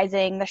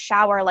visualizing the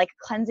shower, like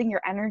cleansing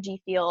your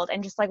energy field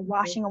and just like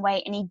washing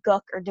away any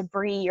gook or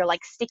debris or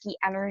like sticky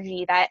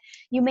energy that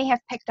you may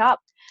have picked up,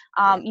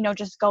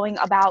 just going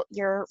about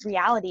your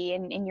reality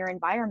and in your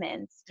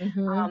environments.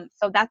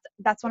 So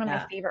that's one of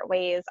my favorite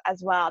ways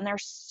as well. And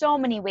there's so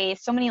many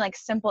ways, so many like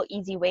simple,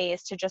 easy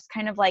ways to just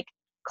kind of like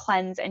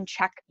cleanse and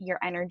check your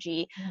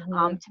energy,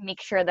 to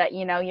make sure that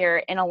you're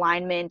in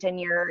alignment and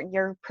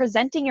you're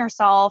presenting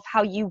yourself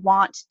how you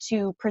want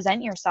to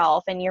present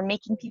yourself, and you're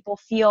making people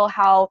feel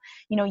how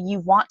you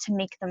want to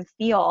make them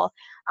feel,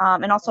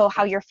 and also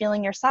how you're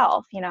feeling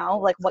yourself,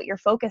 like what you're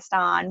focused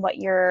on, what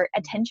your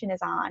attention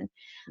is on.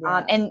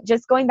 And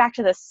just going back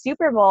to the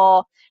Super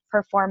Bowl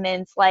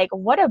performance, like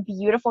what a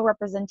beautiful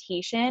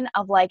representation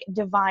of like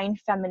divine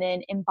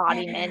feminine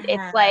embodiment.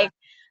 It's like,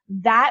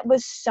 that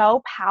was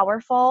so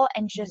powerful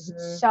and just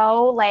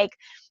so like,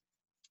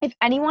 if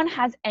anyone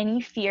has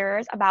any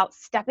fears about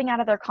stepping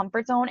out of their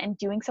comfort zone and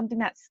doing something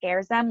that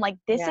scares them, like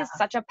this is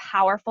such a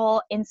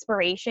powerful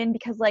inspiration,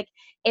 because like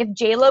if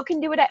JLo can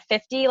do it at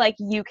 50, like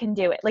you can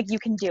do it. Like you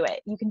can do it.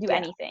 You can do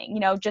anything,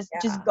 just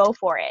go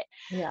for it.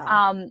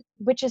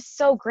 Which is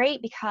so great,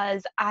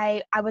 because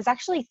I was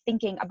actually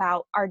thinking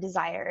about our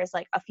desires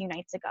like a few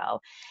nights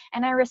ago,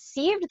 and I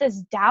received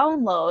this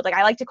download. Like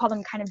I like to call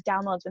them kind of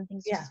downloads when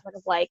things just sort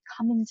of like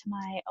come into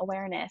my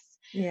awareness.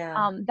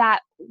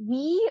 That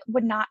we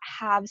would not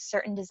have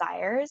certain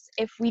desires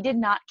if we did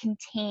not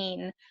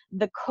contain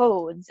the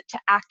codes to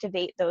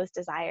activate those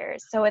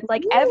desires. So it's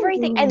like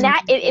everything, and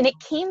it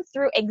came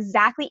through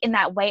exactly in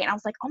that way. And I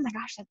was like, oh my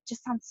gosh, that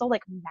just sounds so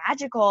like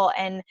magical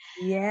and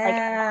like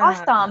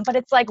awesome. But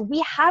it's like,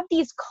 we have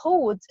these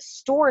codes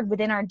stored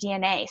within our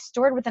DNA,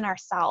 stored within our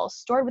cells,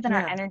 stored within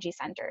our Yeah. energy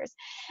centers.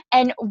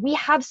 And we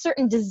have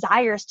certain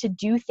desires to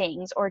do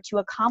things or to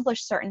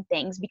accomplish certain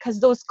things because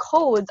those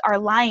codes are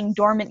lying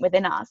dormant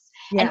within us.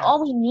 And Yeah.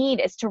 all we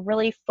need is to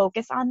really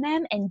focus on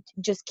them and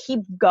just keep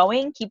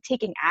going, keep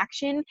taking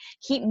action,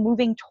 keep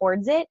moving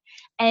towards it.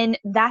 And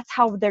that's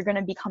how they're going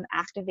to become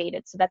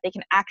activated so that they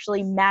can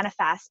actually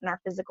manifest in our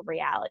physical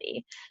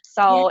reality.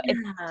 So it's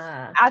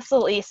Yeah.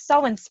 absolutely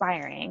so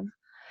inspiring.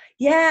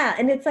 Yeah.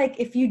 And it's like,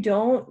 if you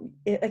don't,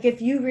 like,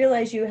 if you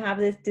realize you have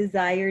this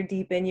desire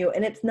deep in you,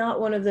 and it's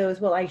not one of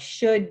those, well, I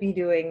should be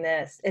doing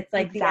this. It's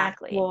like the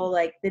Exactly. actual,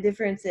 like, the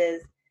difference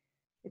is,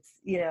 it's,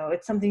 you know,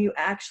 it's something you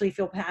actually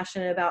feel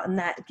passionate about. And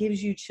that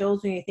gives you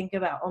chills when you think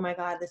about, oh my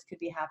God, this could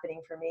be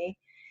happening for me.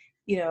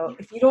 You know,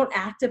 if you don't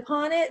act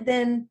upon it,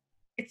 then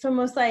it's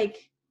almost like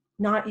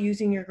not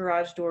using your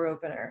garage door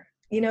opener.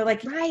 You know,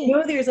 like, Right.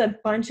 there's a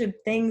bunch of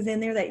things in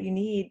there that you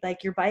need.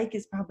 Like, your bike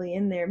is probably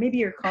in there. Maybe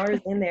your car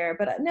is in there,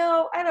 but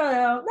no, I don't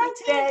know. Not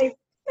today.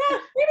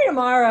 Maybe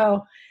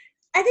tomorrow.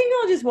 I think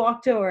I'll just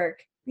walk to work.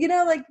 You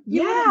know, like,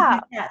 you wouldn't Yeah.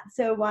 do that.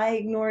 So why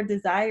ignore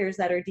desires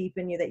that are deep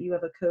in you that you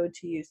have a code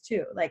to use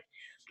too? Like,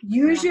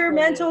 use your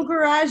mental Exactly.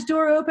 garage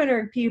door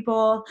opener,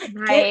 people. Get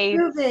Right.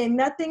 moving.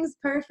 Nothing's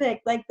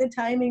perfect. Like, the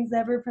timing's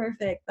never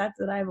perfect. That's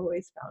what I've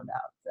always found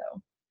out.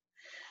 So,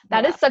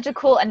 That yeah. is such a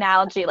cool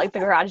analogy, like the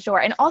garage door.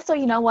 And also,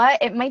 you know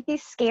what? It might be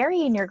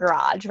scary in your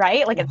garage,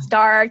 right? Like, it's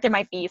dark, there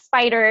might be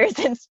spiders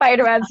and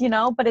spider webs,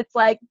 but it's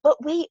like, but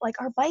wait,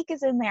 like, our bike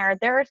is in there.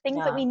 There are things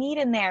that Yeah. we need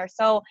in there.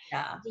 So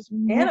Yeah. just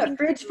And a moving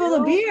fridge full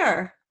of through,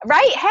 beer.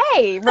 right?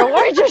 Hey,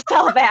 reward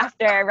yourself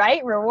after,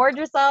 right? Reward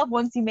yourself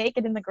once you make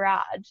it in the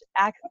garage.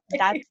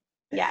 That's,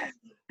 yes,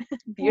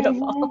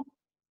 beautiful. Mhm.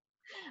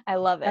 I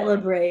love it.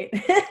 Celebrate.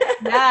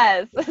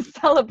 Yes,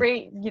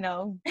 celebrate,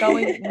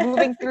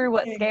 moving through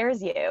what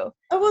scares you.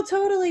 Oh, well,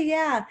 totally.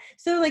 Yeah.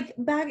 So, like,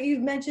 back, you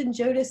mentioned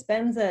Joe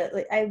Dispenza.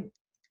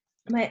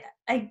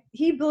 Like,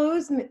 he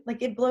blows me,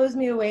 like, it blows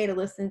me away to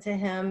listen to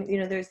him. You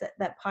know, there's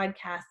that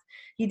podcast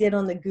he did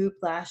on the Goop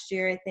last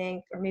year, I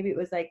think, or maybe it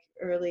was like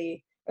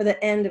early or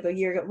the end of a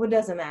year ago. Well, it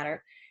doesn't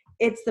matter.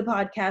 It's the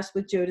podcast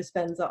with Joe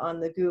Dispenza on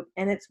the Goop.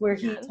 And it's where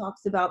he Yes.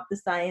 talks about the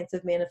science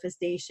of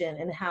manifestation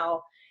and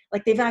how,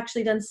 like, they've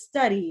actually done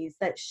studies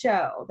that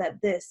show that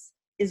this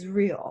is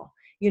real,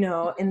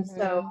 and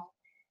so Mhm.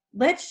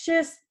 let's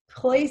just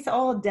place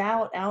all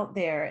doubt out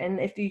there.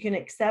 And if you can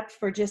accept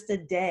for just a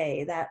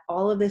day that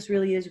all of this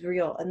really is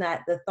real, and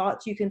that the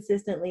thoughts you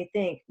consistently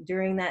think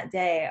during that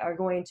day are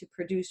going to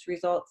produce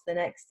results the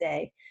next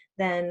day,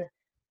 then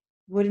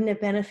wouldn't it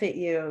benefit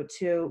you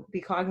to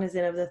be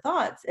cognizant of the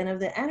thoughts and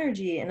of the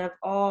energy and of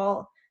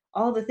all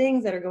the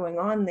things that are going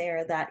on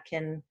there that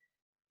can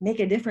make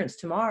a difference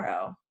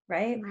tomorrow,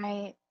 right?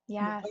 Right.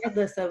 Yes.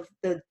 Regardless of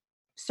the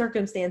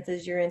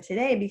circumstances you're in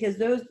today, because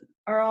those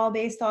are all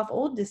based off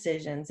old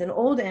decisions and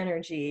old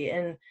energy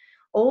and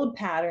old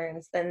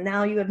patterns. Then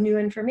now you have new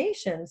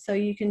information, so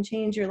you can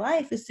change your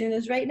life as soon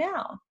as right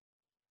now.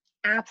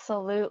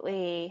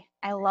 Absolutely.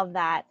 I love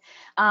that.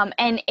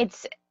 And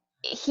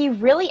he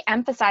really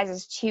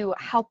emphasizes too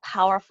how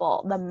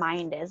powerful the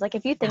mind is. Like,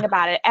 if you think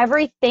about it,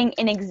 everything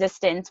in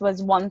existence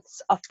was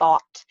once a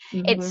thought.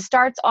 It Mm-hmm.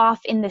 starts off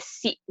in the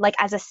seed, like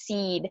as a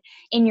seed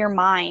in your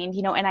mind,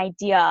 an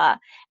idea,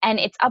 and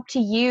it's up to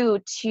you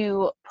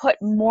to put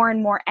more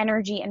and more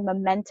energy and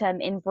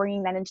momentum in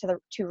bringing that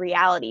to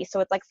reality.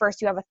 So it's like,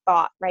 first you have a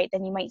thought, right?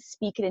 Then you might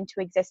speak it into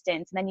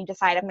existence, and then you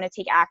decide, I'm going to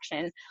take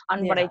action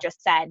on what I Yeah.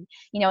 just said.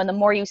 And the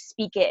more you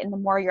speak it and the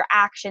more your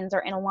actions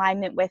are in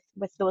alignment with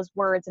those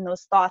words and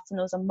those thoughts and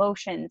those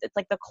emotions, it's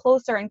like the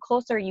closer and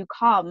closer you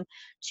come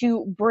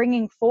to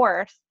bringing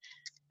forth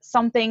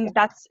something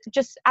that's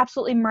just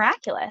absolutely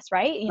miraculous,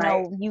 right?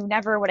 Right. You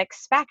never would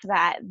expect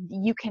that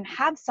you can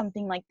have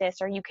something like this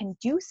or you can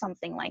do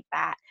something like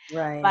that.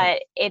 Right.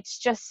 But it's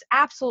just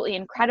absolutely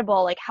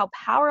incredible, like, how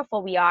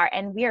powerful we are,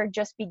 and we are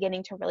just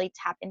beginning to really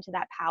tap into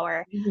that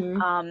power.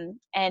 Mm-hmm.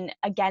 And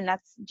again,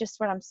 that's just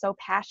what I'm so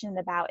passionate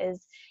about,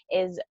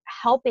 is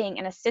helping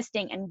and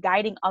assisting and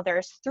guiding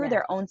others through Yeah.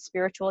 their own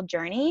spiritual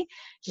journey,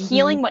 Mm-hmm.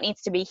 healing what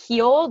needs to be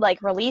healed,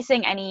 like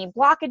releasing any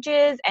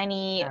blockages,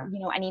 any Yeah.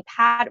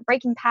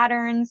 breaking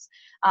patterns,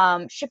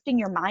 shifting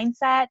your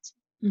mindset,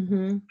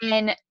 Mm-hmm.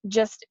 and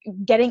just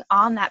getting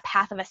on that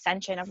path of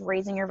ascension, of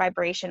raising your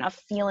vibration, of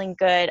feeling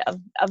good, of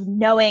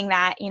knowing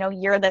that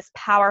you're this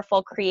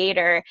powerful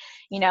creator,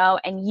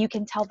 and you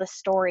can tell the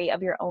story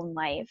of your own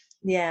life.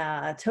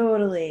 Yeah,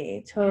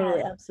 totally,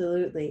 Yes.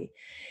 absolutely.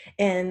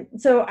 And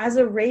so, as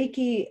a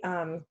Reiki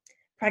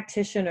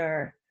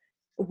practitioner,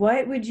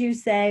 what would you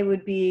say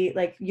would be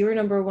like your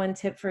number one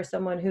tip for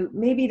someone who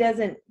maybe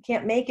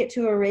can't make it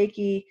to a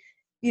Reiki,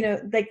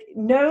 like,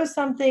 knows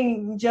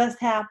something just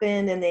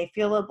happened and they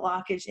feel a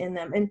blockage in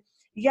them? And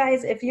you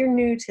guys, if you're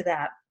new to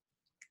that,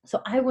 so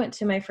I went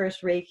to my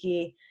first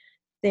Reiki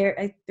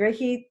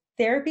therapy,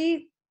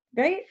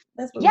 right?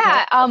 That's what we call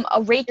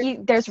Yeah.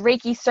 it. There's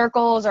Reiki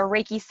circles or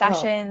Reiki Oh,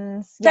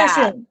 sessions. Yeah.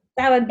 session.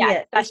 That would be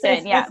Yes. it.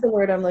 Session. Yeah. That's the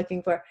word I'm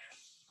looking for.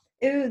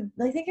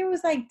 I think it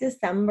was like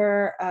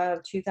December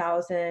of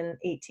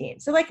 2018.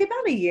 So like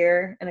about a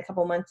year and a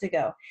couple months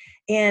ago.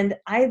 And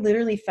I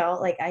literally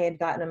felt like I had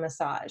gotten a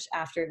massage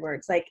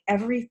afterwards. Like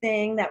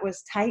everything that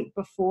was tight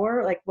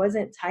before, like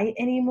wasn't tight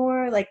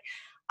anymore. Like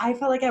I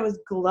felt like I was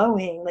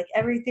glowing. Like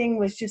everything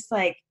was just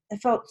like,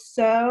 it felt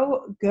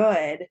so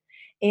good.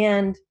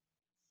 And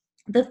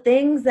the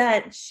things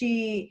that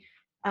she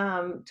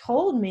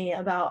told me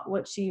about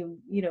what she,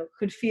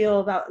 could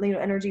feel about,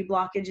 energy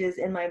blockages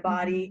in my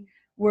body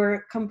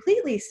were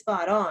completely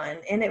spot on.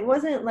 And it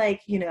wasn't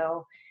like,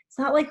 it's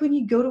not like when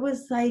you go to a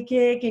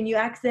psychic and you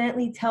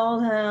accidentally tell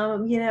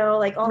them,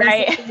 like all this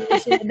Right.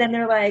 information, and then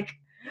they're like,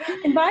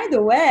 and by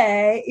the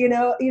way,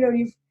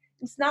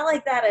 it's not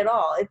like that at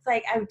all. It's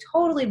like, I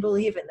totally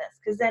believe in this.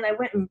 Cause then I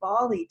went in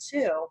Bali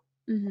too.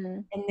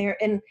 And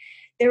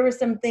there were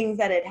some things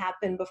that had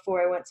happened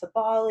before I went to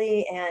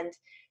Bali, and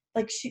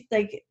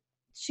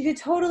she could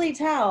totally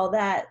tell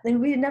that,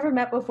 and we had never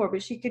met before,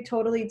 but she could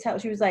totally tell.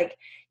 She was like,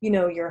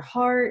 your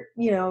heart,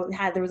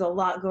 there was a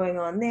lot going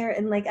on there.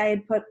 And like we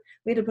had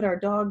to put our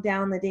dog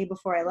down the day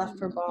before I left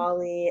for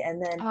Bali.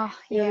 And then, Oh,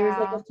 there was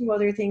like yeah. a few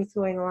other things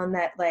going on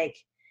that like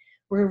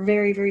were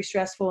very, very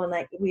stressful. And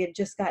like, we had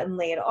just gotten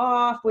laid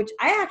off, which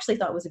I actually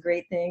thought was a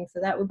great thing.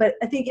 So but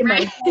I think in my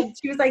Right. head,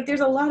 she was like, there's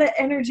a lot of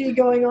energy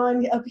going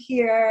on up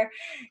here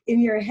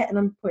in your head. And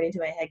I'm pointing to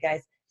my head,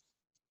 guys.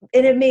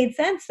 And it made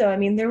sense though. I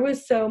mean, there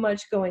was so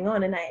much going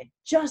on, and I had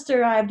just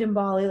arrived in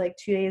Bali like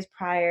 2 days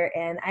prior,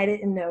 and I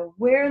didn't know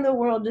where in the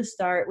world to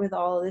start with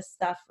all of this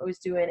stuff I was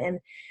doing. And,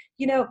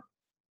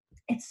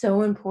 it's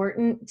so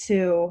important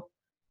to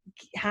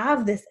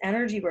have this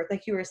energy work,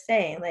 like you were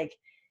saying, like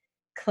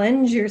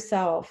cleanse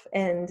yourself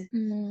and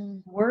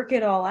work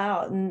it all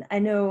out. And I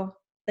know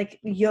like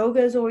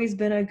yoga has always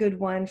been a good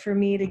one for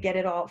me to get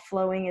it all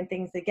flowing and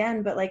things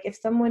again. But like if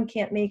someone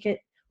can't make it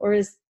or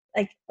is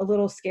like a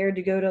little scared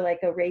to go to like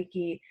a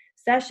Reiki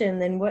session,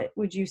 then what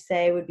would you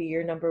say would be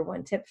your number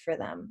one tip for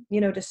them,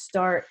 to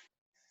start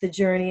the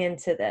journey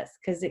into this?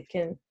 Because it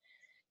can,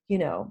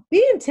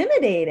 be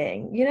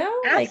intimidating,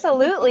 like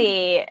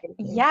Absolutely.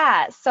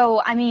 Yeah.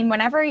 So, I mean,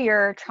 whenever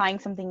you're trying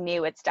something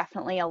new, it's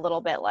definitely a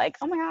little bit like,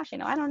 oh my gosh,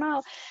 I don't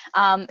know.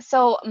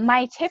 So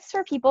my tips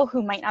for people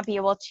who might not be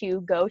able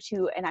to go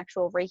to an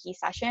actual Reiki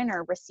session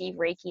or receive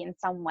Reiki in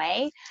some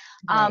way,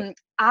 right.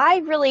 I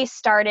really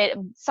started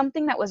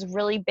something that was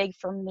really big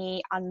for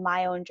me on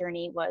my own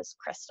journey was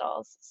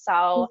crystals.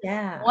 So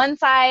Yeah. once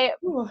I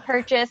Ooh.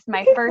 purchased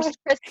my first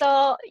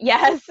crystal,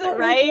 yes,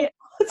 right?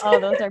 Oh,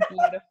 those are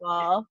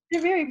beautiful.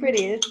 They're very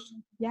pretty. It's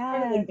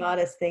kind of Yes. the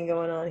goddess thing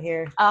going on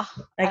here. Oh,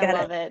 I I got it.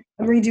 love it.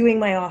 I'm redoing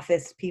my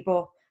office,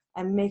 people.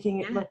 I'm making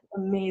it Yeah. look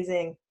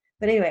amazing.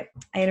 But anyway,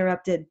 I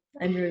interrupted.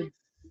 I'm rude.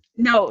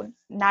 No,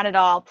 not at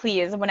all.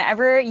 Please,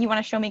 whenever you want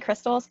to show me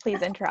crystals,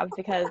 please interrupt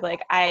because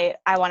like I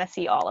want to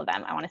see all of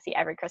them. I want to see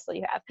every crystal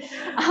you have.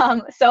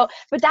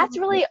 But that's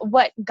really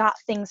what got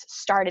things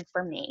started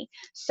for me.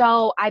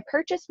 So I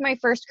purchased my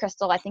first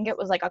crystal. I think it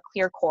was like a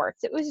clear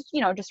quartz. It was,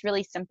 just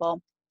really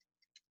simple.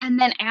 And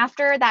then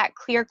after that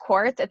clear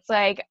quartz, it's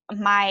like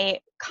my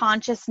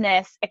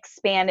consciousness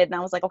expanded and I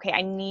was like, okay,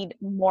 I need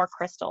more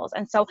crystals.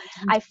 And so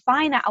I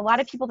find that a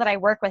lot of people that I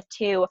work with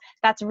too,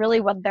 that's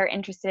really what they're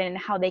interested in,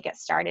 how they get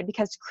started,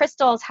 because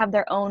crystals have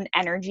their own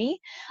energy,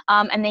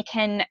 and they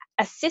can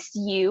assist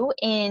you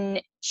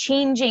in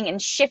changing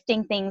and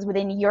shifting things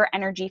within your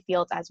energy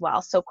fields as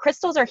well. So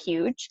crystals are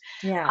huge.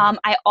 Yeah.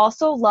 I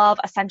also love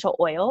essential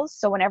oils.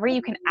 So whenever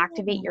you can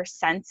activate your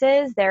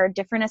senses, there are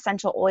different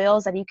essential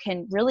oils that you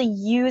can really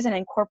use and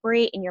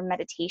incorporate in your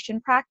meditation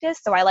practice.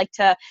 So I like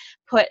to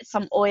put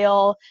some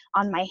oil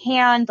on my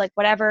hand, like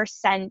whatever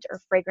scent or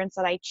fragrance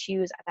that I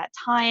choose at that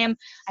time.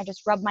 I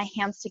just rub my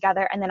hands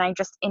together and then I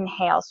just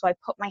inhale. So I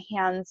put my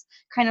hands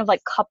kind of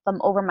like cup them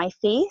over my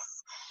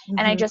face.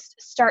 And I just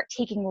start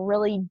taking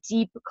really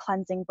deep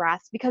cleansing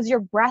breaths because your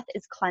breath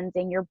is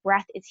cleansing, your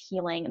breath is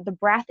healing. The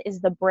breath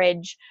is the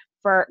bridge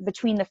for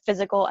between the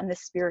physical and the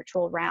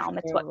spiritual realm.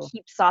 It's what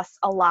keeps us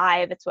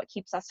alive. It's what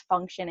keeps us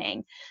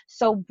functioning.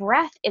 So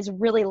breath is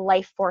really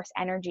life force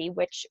energy,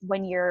 which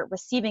when you're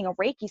receiving a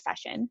Reiki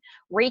session,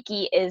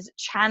 Reiki is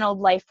channeled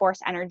life force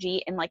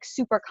energy in like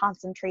super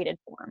concentrated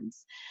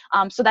forms.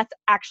 So that's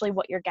actually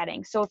what you're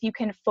getting. So if you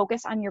can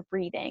focus on your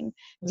breathing,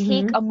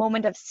 take a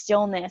moment of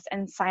stillness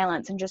and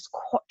silence and just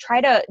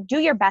try to do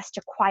your best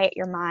to quiet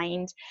your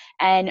mind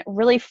and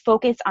really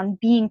focus on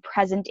being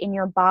present in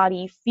your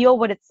body. Feel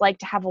what it's like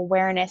to have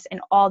awareness in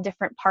all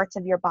different parts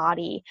of your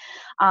body.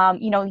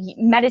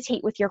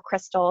 Meditate with your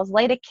crystals,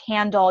 light a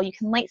candle. You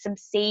can light some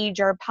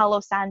sage or Palo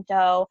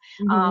Santo,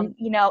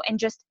 and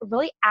just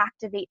really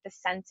activate the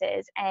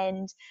senses.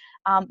 And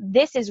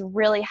this is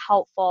really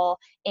helpful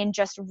in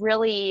just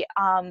really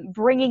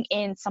bringing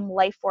in some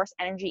life force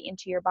energy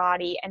into your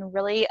body and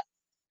really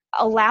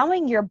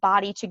allowing your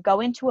body to go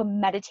into a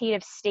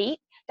meditative state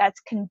that's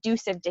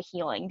conducive to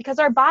healing, because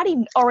our body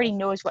already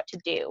knows what to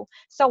do.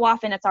 So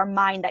often it's our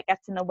mind that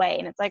gets in the way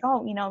and it's like,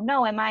 oh,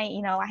 no,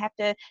 I have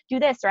to do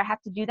this or I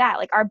have to do that.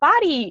 Like our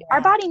body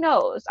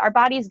knows, our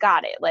body's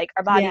got it. Like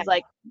our body's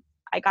like,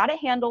 I got it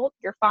handled.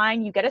 You're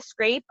fine. You get a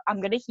scrape.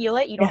 I'm going to heal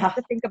it. You don't have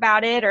Yeah. to think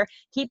about it or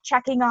keep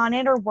checking on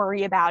it or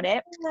worry about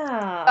it.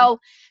 Yeah. So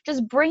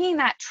just bringing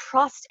that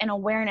trust and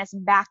awareness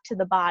back to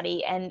the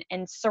body and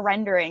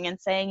surrendering and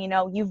saying, you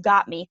know, you've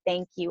got me.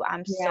 Thank you.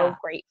 I'm so Yeah.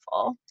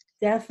 grateful.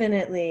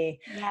 Definitely.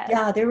 Yes.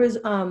 Yeah, there was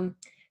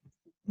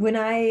when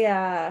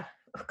I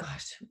oh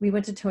gosh, we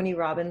went to Tony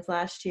Robbins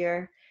last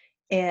year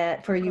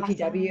for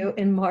UPW Awesome.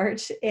 in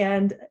March,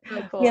 and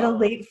So we had a cool.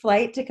 late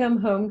flight to come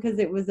home because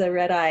it was a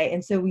red eye,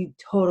 and so we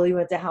totally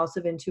went to House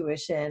of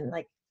Intuition,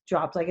 like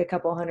dropped like a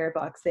couple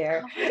 $100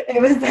 there.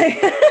 It was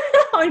like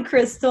on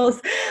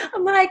crystals.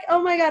 I'm like,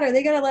 oh my God, are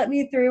they gonna let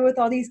me through with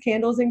all these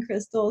candles and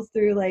crystals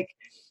through like,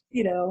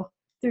 you know,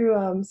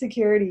 through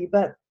security?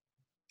 But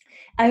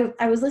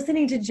I was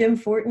listening to Jim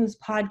Fortin's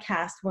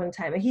podcast one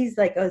time, and he's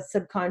like a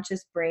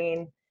subconscious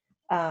brain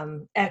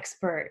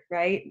expert,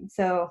 right?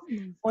 So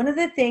Mm. one of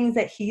the things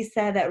that he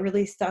said that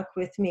really stuck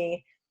with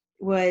me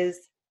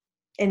was,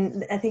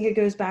 and I think it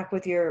goes back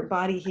with your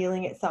body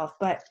healing itself,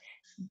 but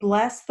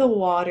bless the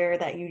water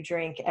that you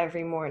drink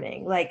every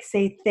morning. Like,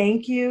 say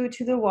thank you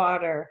to the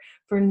water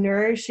for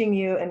nourishing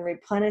you and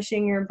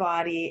replenishing your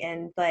body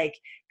and like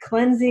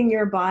cleansing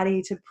your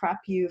body to prep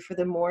you for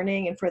the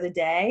morning and for the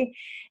day.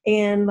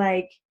 And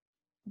like,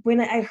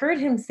 when I heard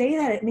him say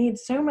that, it made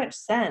so much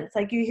sense.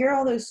 Like, you hear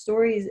all those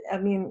stories, I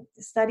mean,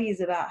 studies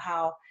about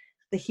how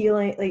the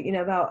healing, like, you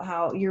know, about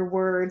how your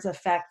words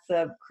affect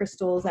the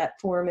crystals that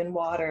form in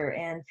water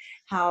and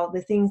how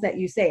the things that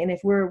you say, and if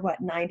we're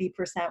 90%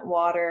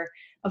 water,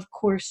 of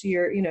course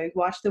you're, you know, you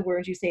watch the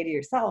words you say to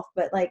yourself.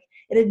 But like,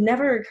 it had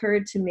never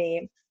occurred to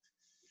me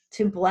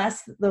to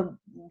bless the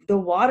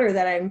water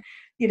that I'm,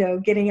 you know,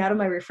 getting out of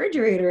my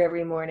refrigerator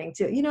every morning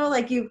to, you know,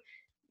 like you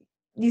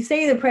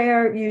say the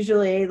prayer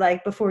usually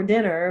like before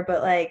dinner,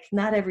 but like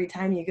not every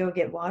time you go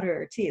get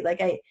water or tea. Like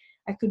I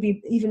could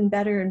be even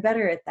better and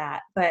better at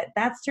that, but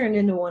that's turned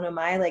into one of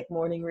my like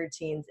morning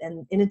routines.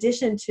 And in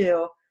addition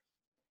to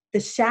the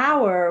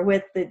shower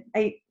with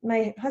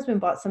my husband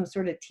bought some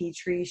sort of tea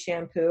tree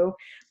shampoo,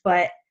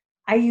 but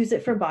I use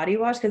it for body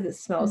wash because it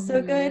smells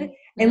so good, Mhm.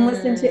 and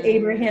listen to Mm.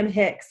 Abraham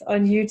Hicks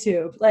on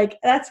YouTube. Like,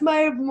 that's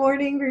my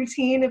morning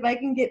routine if I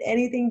can get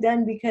anything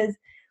done, because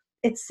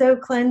it's so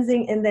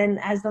cleansing. And then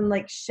as I'm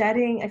like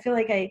shedding, I feel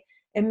like I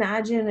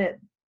imagine it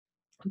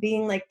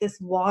being like this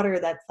water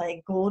that's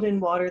like golden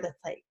water that's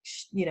like,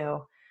 you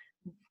know,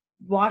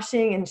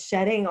 washing and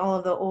shedding all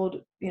of the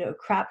old, you know,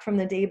 crap from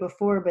the day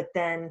before, but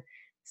then,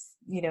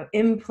 you know,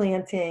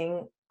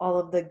 implanting all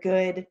of the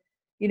good,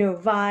 you know,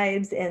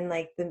 vibes and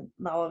like the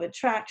law of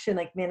attraction,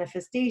 like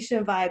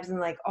manifestation vibes, and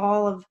like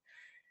all of,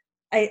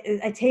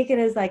 I take it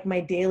as like my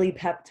daily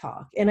pep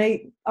talk. And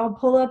I'll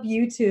pull up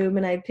YouTube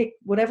and I pick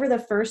whatever the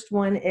first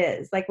one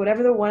is, like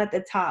whatever the one at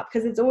the top,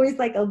 because it's always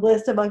like a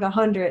list of like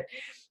 100.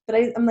 But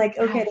I'm like,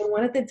 okay, Yes. the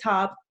one at the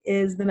top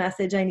is the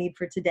message I need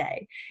for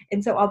today.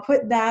 And so I'll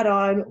put that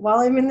on while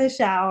I'm in the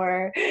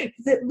shower.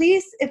 Because at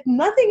least, if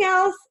nothing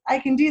else, I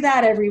can do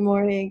that every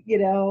morning, you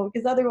know,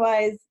 because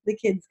otherwise the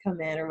kids come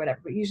in or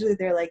whatever. But usually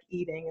they're like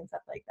eating and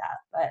stuff like that.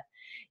 But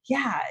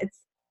yeah, it's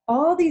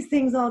all these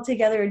things all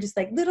together are just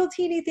like little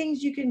teeny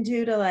things you can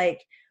do to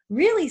like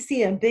really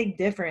see a big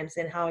difference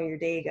in how your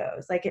day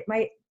goes. Like, it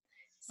might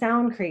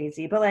sound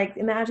crazy, but like,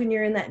 imagine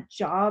you're in that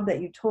job that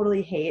you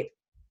totally hate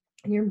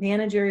and your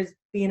manager is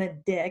being a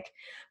dick,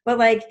 but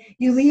like,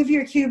 you leave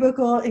your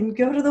cubicle and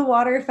go to the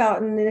water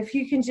fountain, and if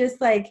you can just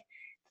like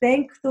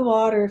thank the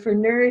water for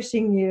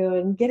nourishing you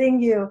and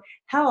getting you,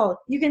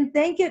 hell, you can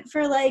thank it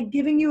for like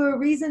giving you a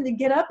reason to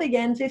get up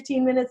again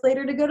 15 minutes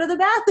later to go to the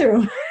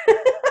bathroom.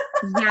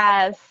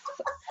 Yes.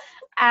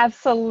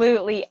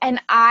 Absolutely. And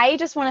I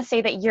just want to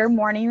say that your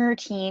morning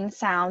routine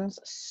sounds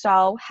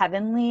so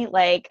heavenly.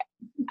 Like,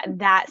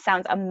 that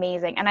sounds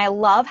amazing. And I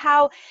love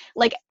how,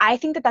 like, I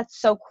think that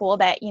that's so cool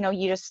that, you know,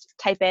 you just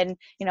type in,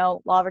 you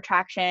know, law of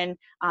attraction,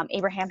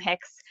 Abraham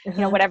Hicks, you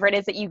know, Uh-huh. whatever it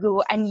is that you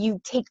Google, and you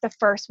take the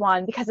first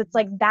one, because it's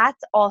like,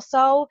 that's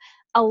also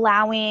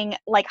allowing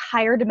like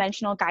higher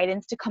dimensional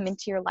guidance to come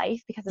into your life,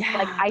 because it's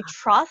like, Yeah. I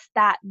trust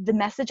that the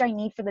message I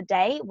need for the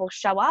day will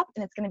show up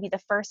and it's going to be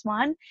the first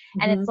one.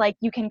 And Mhm. it's like,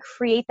 you can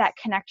create that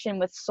connection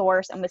with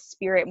source and with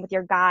spirit and with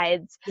your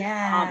guides,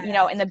 Yeah. you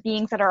know, and the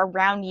beings that are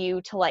around you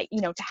to, like,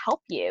 you know, to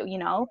help you, you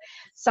know.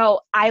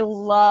 So I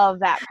love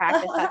that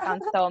practice. That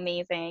sounds so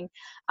amazing.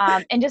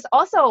 And just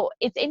also,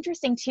 it's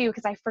interesting too,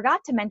 because I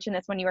forgot to mention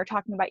this when you were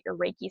talking about your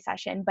Reiki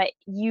session, but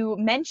you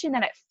mentioned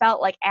that it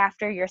felt like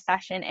after your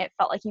session, it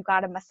felt like you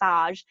got a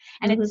massage.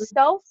 And Mhm. it's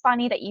so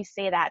funny that you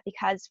say that,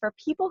 because for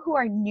people who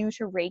are new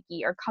to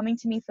Reiki or coming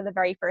to me for the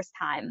very first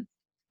time,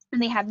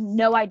 and they have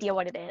no idea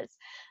what it is,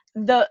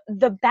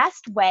 the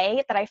best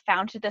way that I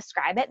found to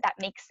describe it that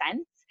makes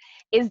sense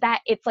is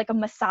that it's like a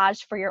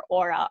massage for your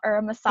aura or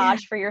a Yeah.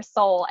 massage for your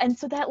soul. And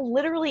so that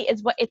literally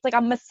is what it's like.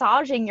 I'm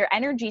massaging your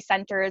energy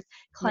centers,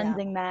 Yeah.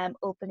 cleansing them,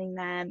 opening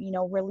them, you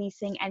know,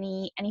 releasing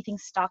anything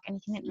stuck,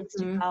 anything that needs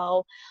to Mhm.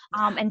 go,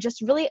 and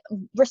just really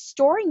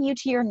restoring you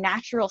to your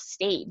natural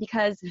state.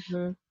 Because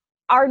Mhm.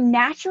 our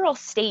natural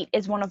state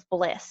is one of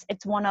bliss.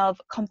 It's one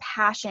of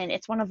compassion.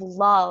 It's one of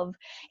love.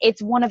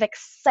 It's one of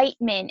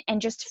excitement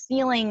and just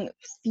feeling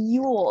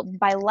fueled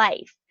by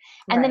life.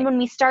 And then Right. when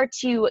we start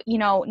to,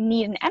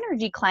 need an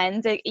energy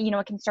cleanse, it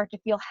can start to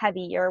feel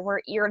heavy, or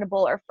we're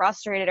irritable or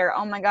frustrated, or,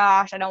 oh my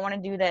gosh, I don't want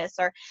to do this,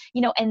 or,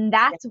 and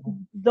Yeah.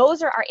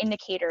 those are our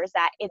indicators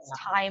that it's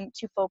Yeah. time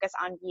to focus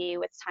on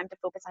you. It's time to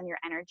focus on your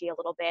energy a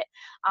little bit.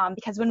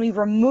 Because when we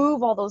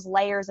remove all those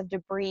layers of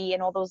debris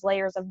and all those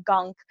layers of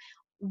gunk,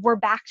 we're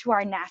back to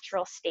our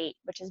natural state,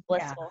 which is Yeah.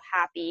 blissful,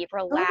 happy,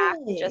 relaxed,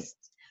 Totally.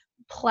 just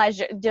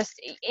pleasure, just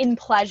in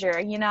pleasure,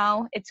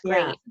 it's Yeah.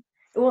 great.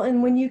 Well,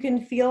 and when you can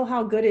feel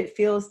how good it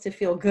feels to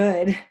feel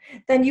good,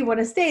 then you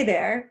want to stay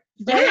there,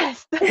 right?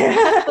 Yes,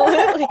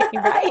 absolutely.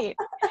 Right.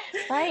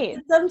 Right.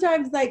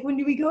 Sometimes, like, when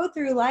we go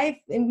through life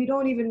and we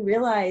don't even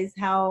realize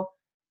how,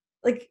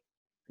 like,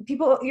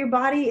 people, your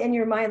body and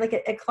your mind, like,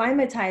 it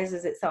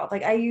acclimatizes itself.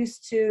 Like, I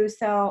used to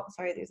sell,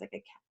 sorry, there's like a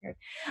cat here.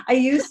 I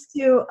used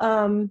to,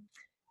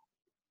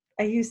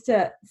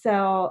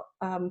 sell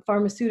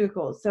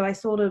pharmaceuticals. So I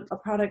sold a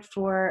product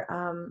for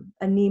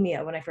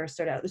anemia when I first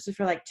started out. This was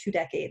for like 2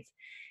 decades.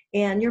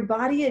 And your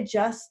body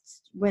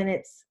adjusts when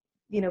it's,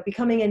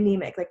 becoming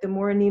anemic. Like, the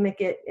more anemic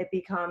it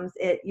becomes,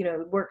 it,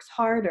 works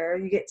harder.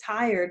 You get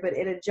tired, but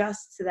it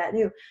adjusts to that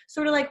new.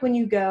 Sort of like when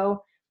you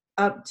go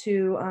up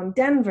to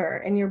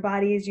Denver and your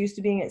body is used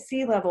to being at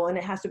sea level and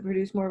it has to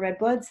produce more red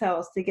blood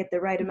cells to get the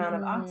right amount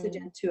of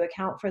oxygen Mm. to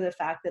account for the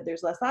fact that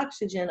there's less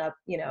oxygen up,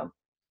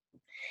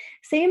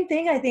 same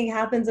thing I think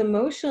happens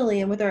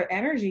emotionally and with our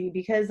energy,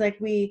 because like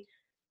we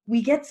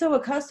get so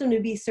accustomed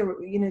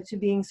to to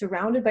being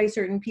surrounded by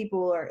certain people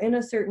or in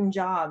a certain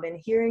job and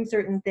hearing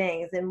certain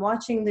things and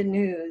watching the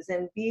news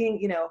and being,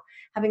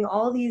 having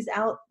all these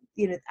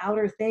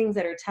outer things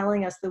that are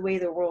telling us the way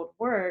the world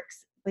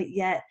works, but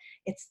yet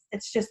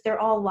it's just, they're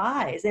all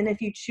lies. And if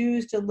you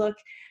choose to look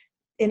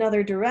in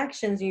other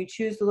directions, you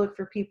choose to look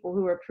for people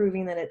who are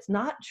proving that it's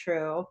not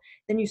true,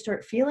 then you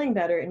start feeling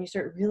better and you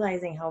start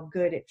realizing how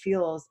good it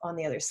feels on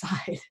the other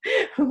side.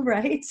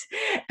 Right.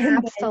 And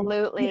then,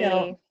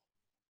 Absolutely.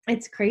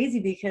 it's crazy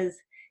because,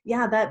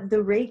 yeah, that the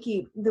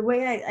Reiki, the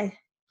way I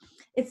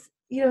it's,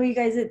 you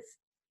guys, it's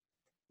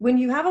when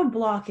you have a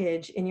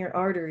blockage in your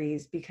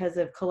arteries because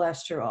of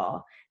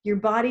cholesterol, your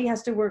body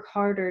has to work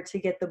harder to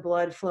get the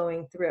blood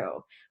flowing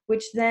through,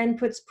 which then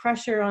puts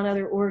pressure on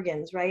other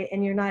organs, right?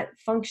 And you're not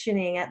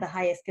functioning at the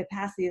highest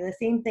capacity. And the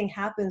same thing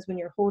happens when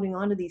you're holding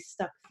on to these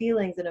stuck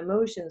feelings and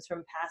emotions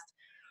from past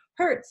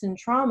hurts and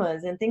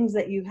traumas and things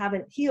that you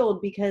haven't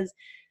healed because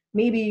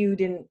maybe you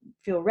didn't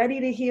feel ready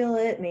to heal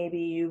it. Maybe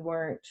you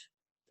weren't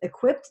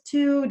equipped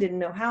to, didn't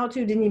know how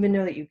to, didn't even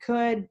know that you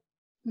could.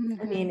 I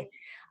Hmm. mean,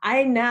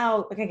 I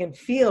now, like, I can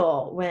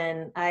feel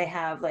when I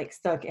have like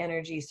stuck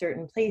energy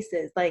certain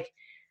places. Like,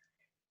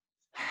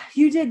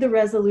 you did the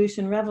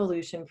resolution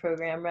revolution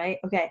program, right?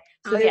 Okay.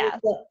 So Oh, there was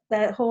yes.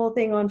 that whole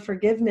thing on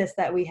forgiveness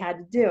that we had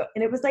to do.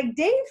 And it was like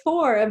day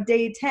 4 of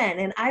day 10.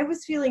 And I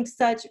was feeling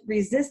such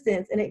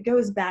resistance. And it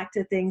goes back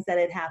to things that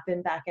had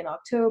happened back in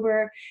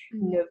October,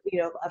 Mm.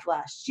 of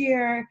last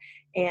year.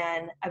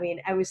 And I mean,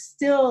 I was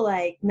still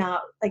like,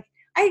 not like,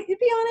 to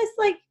be honest,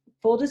 like,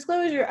 full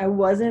disclosure, I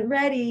wasn't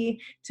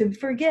ready to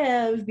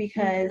forgive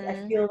because I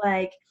Hmm. feel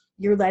like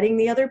you're letting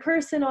the other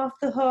person off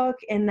the hook,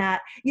 and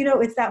that,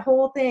 it's that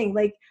whole thing.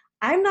 Like,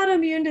 I'm not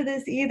immune to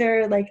this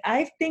either. Like,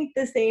 I think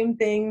the same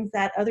things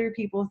that other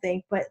people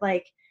think, but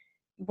like,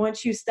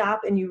 once you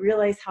stop and you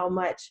realize how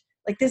much,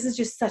 like, this is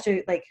just such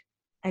a, like,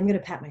 I'm going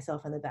to pat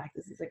myself on the back.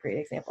 This is a great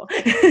example.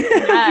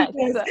 Yes.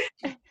 Because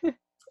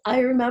I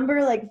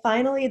remember, like,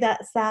 finally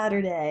that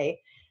Saturday,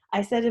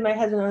 I said to my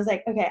husband, I was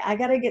like, okay, I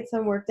got to get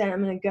some work done.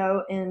 I'm going to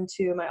go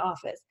into my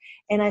office.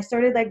 And I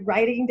started like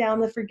writing down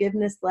the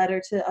forgiveness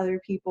letter to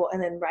other people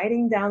and then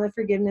writing down the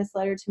forgiveness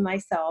letter to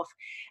myself.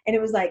 And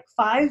it was like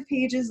 5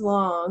 pages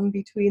long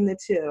between the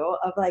two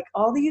of like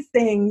all these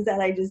things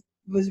that I just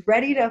was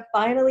ready to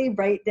finally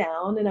write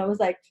down. And I was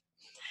like,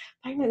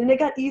 and it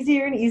got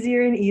easier and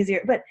easier and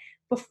easier. But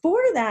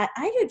before that,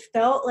 I had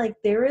felt like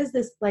there is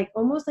this, like,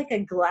 almost like a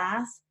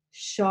glass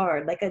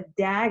shard, like a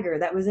dagger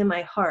that was in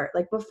my heart.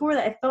 Like, before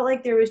that, I felt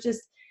like there was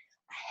just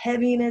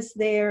heaviness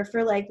there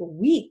for like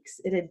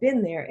weeks. It had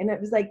been there. And it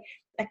was like,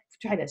 I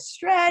tried to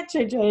stretch,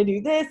 I tried to do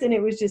this, and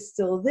it was just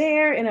still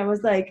there. And I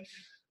was like,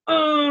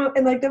 oh,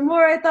 and like, the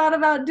more I thought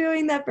about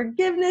doing that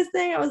forgiveness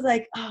thing, I was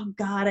like, oh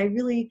God, I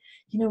really,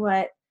 you know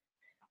what?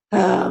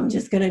 Oh, I'm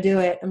just going to do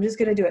it. I'm just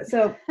going to do it.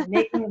 So I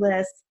make my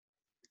list.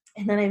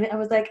 And then I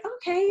was like,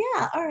 okay,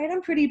 yeah, all right,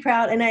 I'm pretty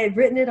proud. And I had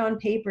written it on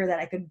paper that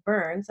I could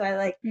burn. So I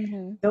like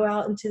Hmm. go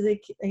out into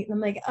I'm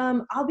like,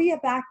 I'll be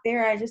back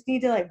there. I just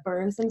need to like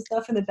burn some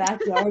stuff in the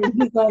backyard. And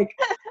he's like,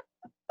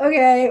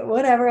 okay,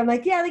 whatever. I'm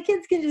like, yeah, the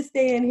kids can just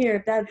stay in here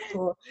if that's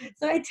cool.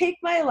 So I take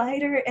my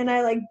lighter and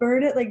I like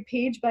burn it like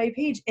page by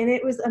page. And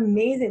it was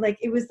amazing. Like,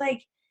 it was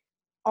like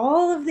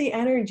all of the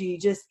energy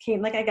just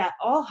came, like, I got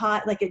all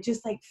hot, like it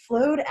just like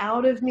flowed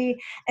out of me.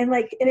 And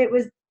it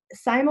was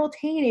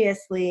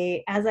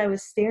simultaneously, as I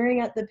was staring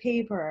at the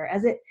paper,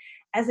 as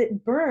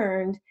it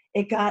burned,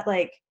 it got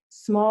like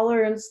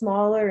smaller and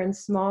smaller and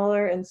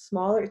smaller and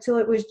smaller till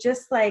it was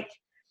just like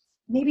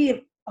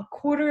maybe a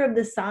quarter of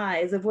the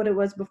size of what it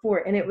was before.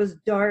 And it was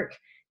dark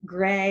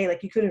gray,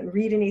 like you couldn't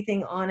read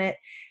anything on it.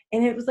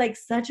 And it was like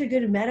such a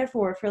good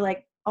metaphor for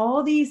like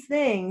all these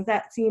things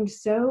that seemed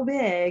so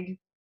big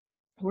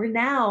were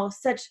now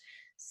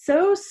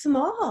so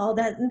small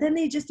that then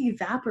they just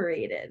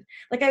evaporated.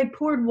 Like I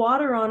poured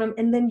water on them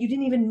and then you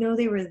didn't even know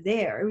they were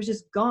there. It was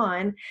just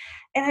gone.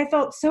 And I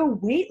felt so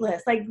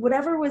weightless. Like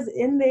whatever was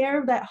in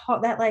there,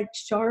 that like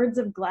shards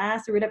of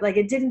glass or whatever, like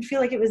it didn't feel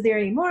like it was there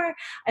anymore.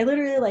 I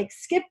literally like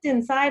skipped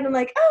inside and I'm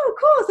like, oh,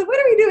 cool. So what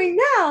are we doing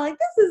now? Like,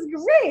 this is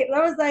great. And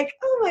I was like,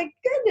 oh my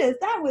goodness,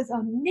 that was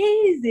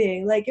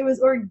amazing. Like it was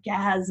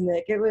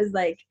orgasmic. It was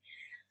like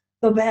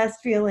the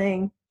best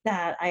feeling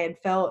that I had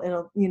felt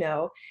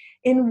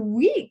in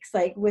weeks,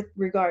 like with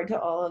regard to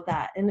all of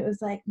that. And it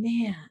was like,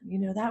 man,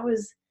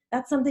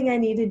 that's something I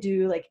need to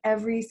do like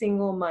every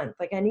single month.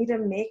 Like I need to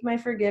make my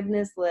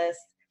forgiveness list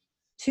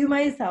to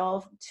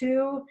myself,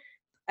 to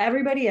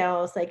everybody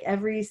else, like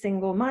every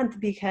single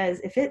month, because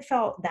if it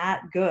felt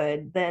that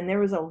good, then there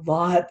was a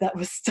lot that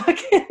was stuck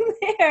in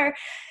there.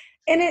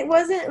 And it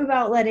wasn't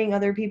about letting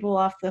other people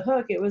off the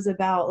hook. It was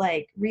about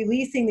like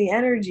releasing the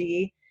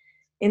energy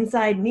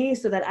inside me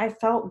so that I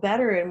felt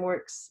better and more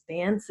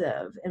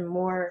expansive and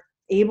more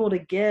able to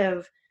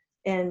give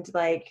and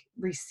like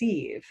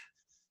receive.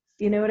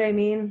 You know what I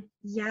mean?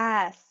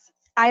 Yes.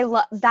 I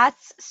love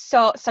that's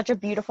such a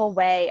beautiful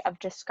way of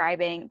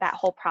describing that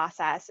whole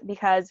process,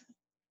 because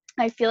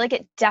I feel like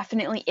it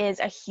definitely is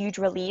a huge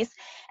release.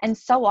 And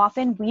so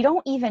often we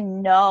don't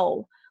even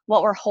know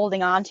what we're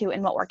holding on to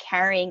and what we're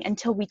carrying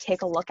until we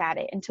take a look at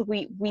it, until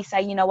we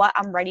say, you know what,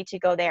 I'm ready to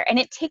go there. And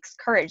it takes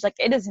courage. Like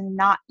it is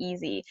not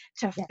easy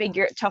to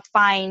to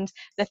find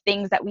the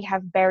things that we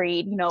have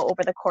buried,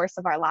 over the course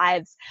of our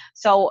lives.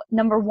 So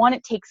number one,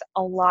 it takes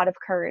a lot of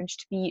courage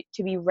to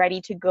be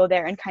ready to go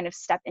there and kind of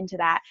step into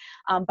that.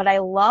 But I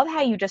love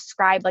how you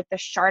describe like the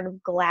shard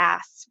of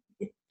glass.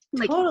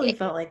 Totally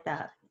felt like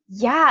that.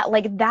 Yeah,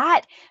 like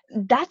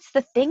that's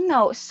the thing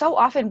though. So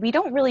often we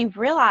don't really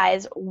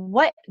realize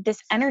what this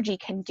energy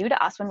can do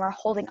to us when we're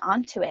holding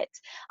on to it.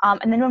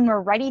 And then when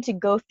we're ready to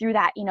go through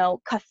that,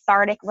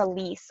 cathartic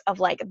release of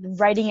like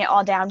writing it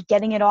all down,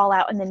 getting it all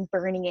out, and then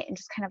burning it and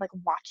just kind of like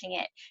watching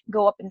it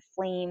go up in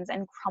flames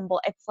and crumble.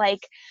 It's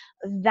like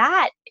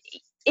that.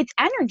 It's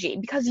energy,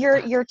 because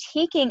you're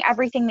taking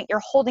everything that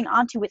you're holding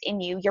onto within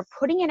you, you're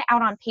putting it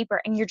out on paper,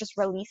 and you're just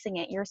releasing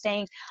it. You're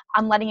saying,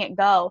 I'm letting it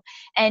go.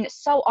 And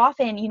so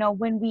often,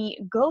 when we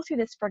go through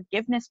this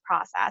forgiveness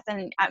process,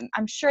 and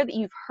I'm sure that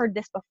you've heard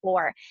this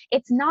before,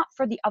 it's not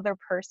for the other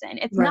person.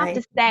 It's not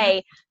to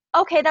say,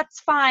 okay, that's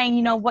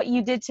fine. What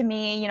you did to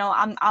me,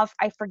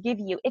 I forgive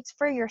you. It's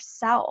for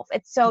yourself.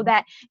 It's so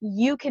that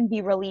you can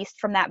be released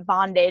from that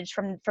bondage,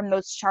 from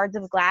those shards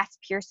of glass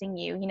piercing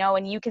you,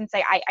 and you can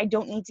say, I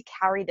don't need to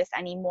carry this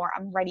anymore.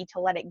 I'm ready to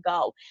let it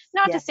go.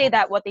 Not to say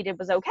that what they did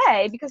was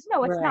okay, because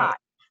no, it's not.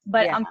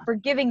 But I'm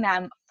forgiving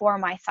them for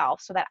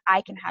myself so that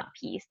I can have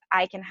peace.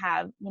 I can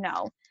have,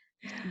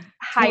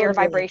 higher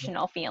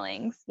vibrational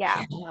feelings.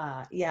 Yeah.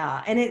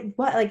 Yeah. And it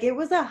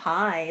was a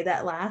high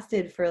that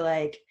lasted for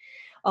like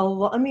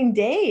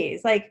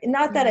days. Like,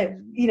 not that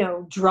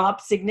it,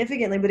 dropped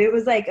significantly, but it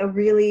was like a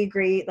really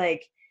great,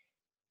 like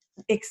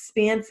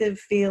expansive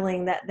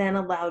feeling that then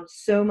allowed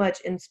so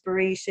much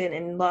inspiration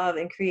and love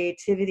and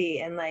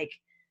creativity and like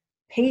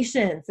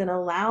patience and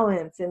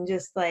allowance and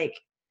just like,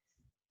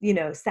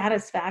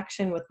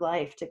 satisfaction with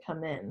life to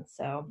come in.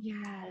 So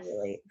I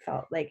really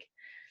felt like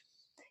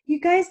you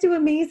guys do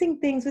amazing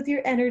things with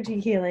your energy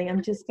healing.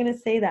 I'm just going to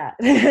say that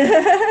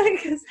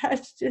because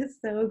that's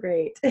just so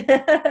great.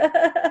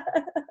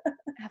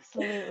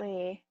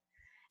 Absolutely.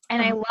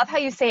 And I love how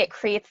you say it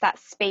creates that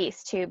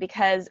space too,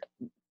 because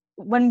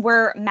when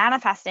we're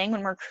manifesting,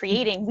 when we're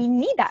creating, we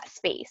need that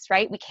space,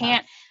 right? We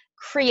can't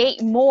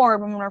create more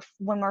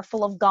when we're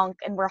full of gunk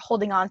and we're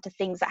holding on to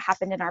things that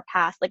happened in our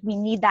past. Like we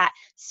need that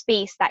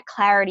space, that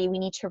clarity. We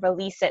need to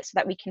release it so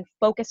that we can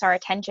focus our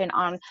attention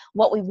on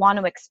what we want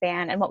to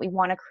expand and what we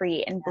want to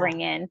create and bring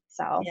in.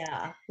 So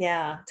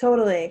yeah,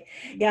 totally.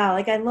 Yeah,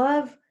 like I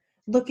love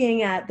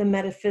looking at the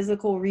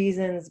metaphysical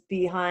reasons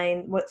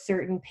behind what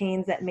certain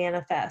pains that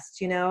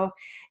manifest, and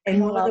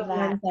one of the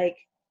ones like,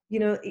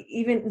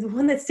 even the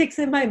one that sticks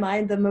in my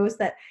mind the most,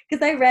 that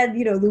because I read,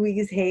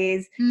 Louise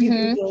Hay's You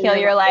Can Heal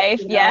Your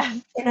Life. Yeah.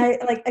 And I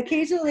like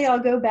occasionally I'll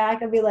go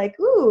back and be like,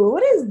 ooh,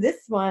 what is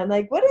this one?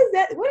 Like, what is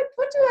that? What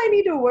do I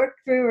need to work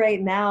through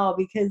right now?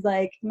 Because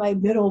like my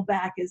middle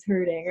back is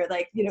hurting, or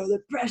like, the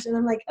pressure.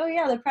 I'm like, oh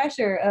yeah, the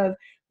pressure of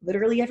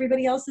literally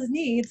everybody else's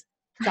needs.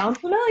 Sounds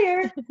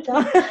familiar.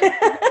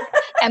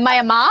 Am I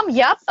a mom?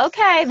 Yep.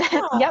 Okay.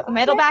 Yep.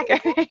 Middle backer.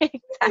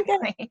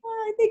 Exactly.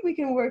 I think we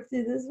can work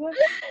through this one.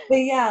 But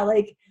yeah,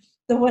 like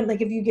the one,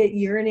 like if you get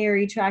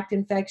urinary tract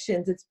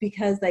infections, it's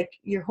because like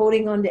you're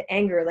holding on to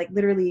anger, like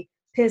literally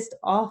pissed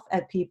off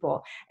at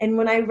people. And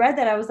when I read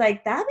that, I was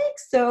like, that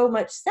makes so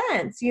much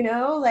sense,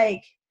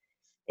 like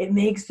it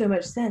makes so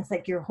much sense.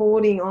 Like you're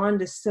holding on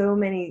to so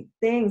many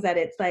things that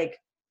it's like,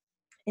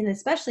 And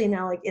especially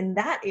now, like in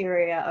that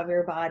area of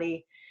your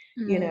body,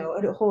 you know,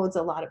 it holds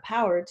a lot of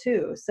power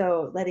too.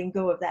 So letting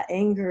go of that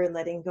anger and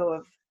letting go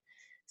of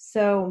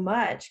so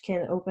much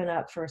can open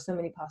up for so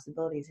many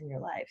possibilities in your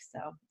life. So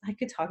I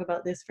could talk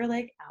about this for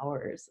like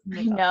hours. Oh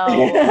I my know,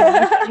 me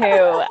God.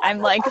 too. I'm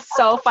like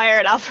so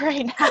fired up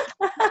right now.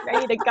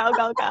 Ready to go,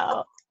 go,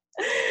 go.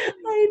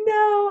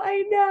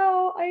 I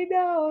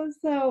know.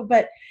 So,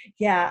 but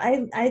yeah,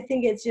 I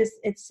think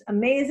it's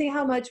amazing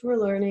how much we're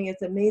learning.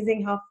 It's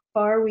amazing how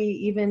far we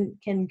even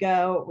can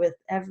go with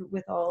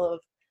with all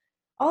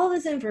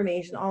this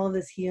information, all of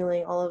this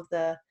healing, all of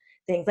the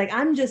things. Like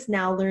I'm just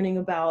now learning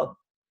about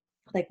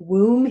like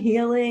womb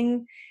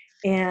healing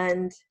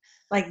and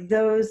like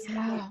those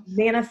Yeah.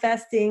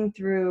 manifesting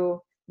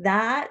through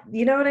that,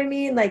 you know what I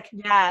mean?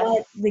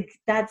 Yes.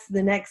 That's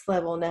the next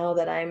level now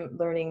that I'm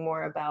learning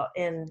more about.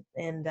 And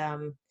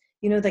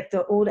you know, like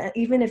the old,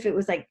 even if it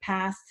was like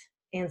past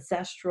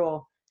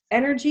ancestral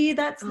energy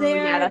that's Oh yeah,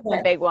 there, that's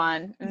a big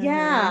one.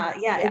 yeah,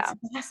 Yeah. it's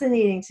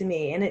fascinating to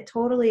me, and it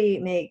totally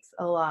makes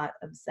a lot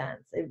of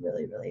sense. It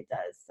really, really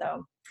does.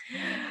 So,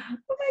 oh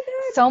my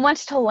So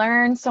much to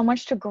learn, so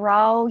much to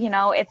grow, you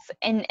know,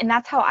 and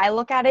that's how I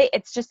look at it.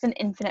 It's just an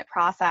infinite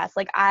process.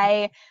 Like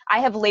I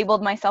have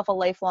labeled myself a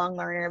lifelong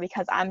learner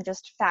because I'm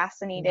just God, love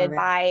fascinated it.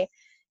 by,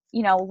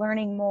 you know,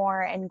 learning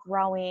more and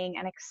growing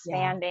and Yeah.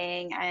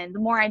 expanding. And the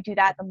more I do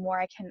that, the more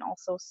I can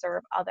also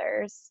serve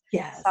others.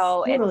 Yes,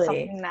 So it's totally.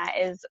 something that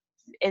is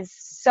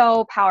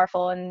so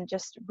powerful and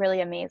just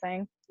really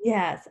amazing.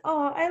 Yes.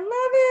 Oh, I love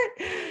it.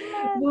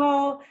 Yes.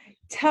 Well,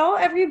 tell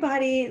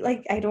everybody,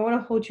 like, I don't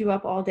want to hold you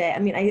up all day. I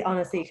mean, I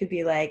honestly could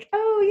be like,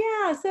 oh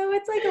yeah, so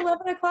it's like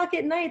 11 o'clock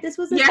at night. This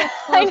was a Yeah,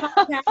 7 hour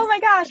I know. Oh podcast. my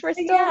gosh, we're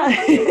still Yeah.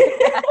 recording.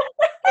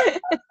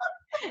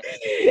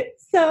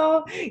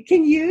 So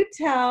can you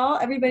tell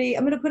everybody,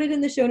 I'm going to put it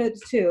in the show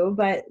notes too,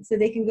 but so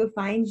they can go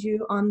find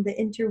you on the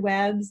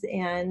interwebs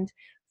and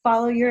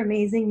follow your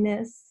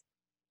amazingness.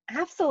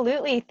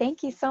 Absolutely.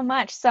 Thank you so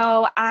much.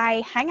 So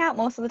I hang out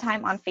most of the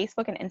time on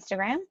Facebook and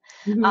Instagram.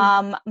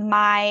 Mhm.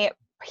 My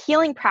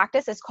healing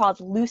practice is called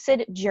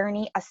Lucid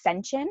Journey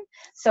Ascension.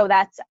 So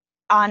that's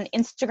on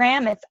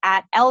Instagram. It's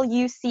at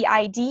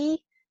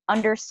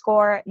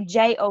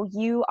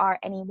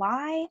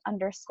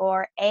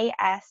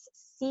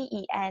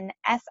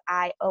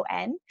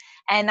LUCID_JOURNEY_ASCENSION.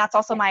 And that's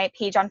also my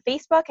page on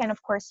Facebook. And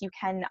of course, you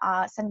can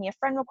send me a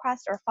friend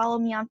request or follow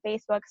me on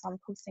Facebook because I'm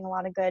posting a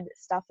lot of good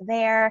stuff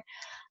there.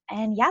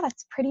 And yeah,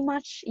 that's pretty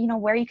much, you know,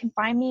 where you can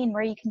find me and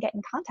where you can get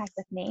in contact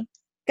with me.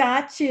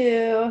 Got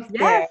you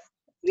there. Yes.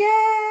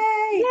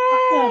 Yay!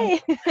 Awesome.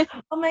 Yay.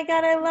 Oh my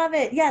God, I love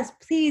it. Yes,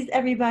 please,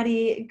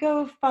 everybody,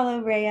 go follow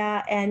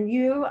Rhea, and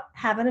you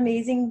have an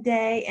amazing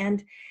day.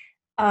 And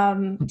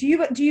do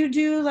you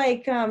do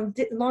like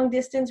long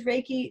distance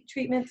Reiki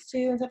treatments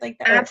too and stuff like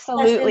that, or sessions?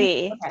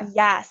 Absolutely. Okay.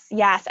 Yes,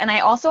 yes. And I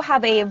also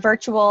have a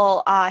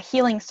virtual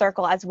healing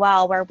circle as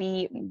well, where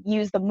we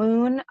use the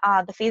moon,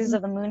 the phases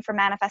of the moon for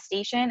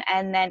manifestation.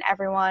 And then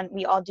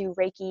we all do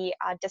Reiki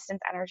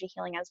distance energy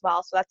healing as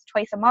well. So that's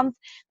twice a month.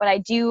 But I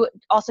do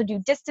also do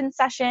distance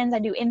sessions. I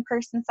do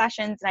in-person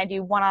sessions, and I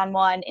do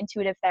one-on-one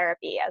intuitive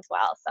therapy as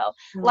well. So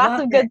lots Love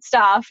of it. good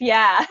stuff.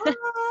 Yeah.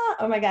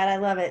 Oh my God, I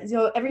love it.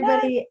 So Yes.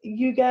 everybody,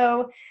 you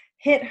go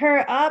hit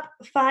her up,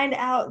 find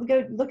out,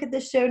 go look at the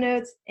show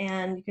notes,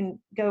 and you can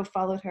go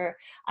follow her.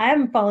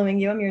 I'm following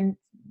you. I'm your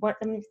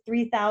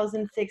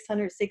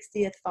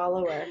 3,660th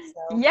follower.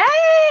 So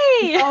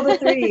Yay! all the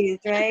threes,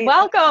 right?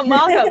 Welcome,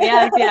 welcome.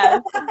 Yes,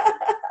 yes.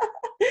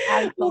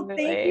 Well, thank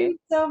Absolutely. you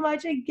so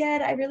much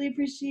again. I really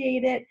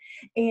appreciate it.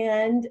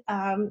 And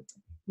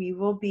we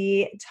will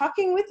be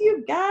talking with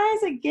you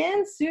guys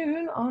again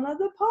soon on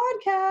the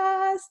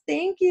podcast.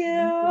 Thank Thank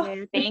you.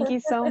 you. Thank you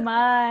so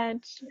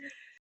much.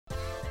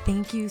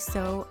 Thank you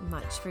so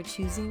much for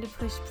choosing to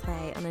push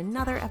play on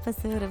another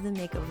episode of the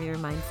Makeover Your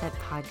Mindset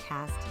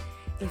podcast.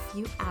 If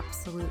you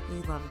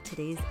absolutely loved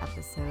today's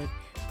episode,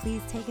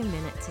 please take a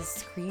minute to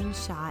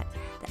screenshot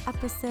the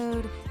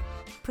episode,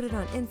 put it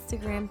on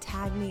Instagram,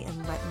 tag me,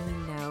 and let me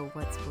know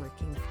what's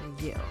working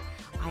for you.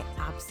 I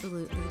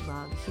absolutely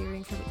love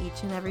hearing from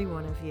each and every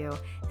one of you,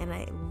 and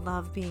I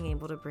love being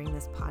able to bring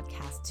this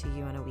podcast to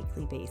you on a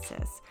weekly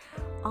basis.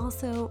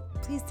 Also,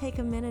 please take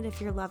a minute if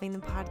you're loving the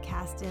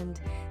podcast and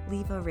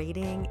leave a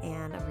rating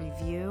and a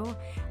review.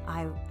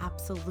 I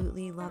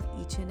absolutely love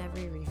each and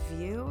every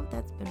review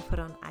that's been put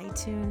on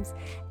iTunes.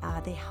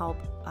 They help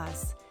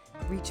us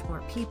reach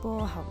more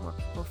people, help more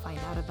people find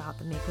out about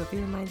the Makeover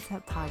Your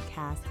Mindset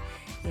podcast,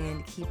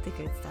 and keep the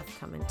good stuff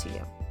coming to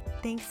you.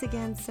 Thanks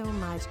again so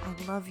much. I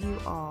love you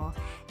all,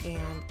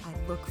 and I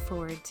look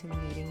forward to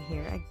meeting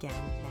here again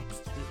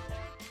next week.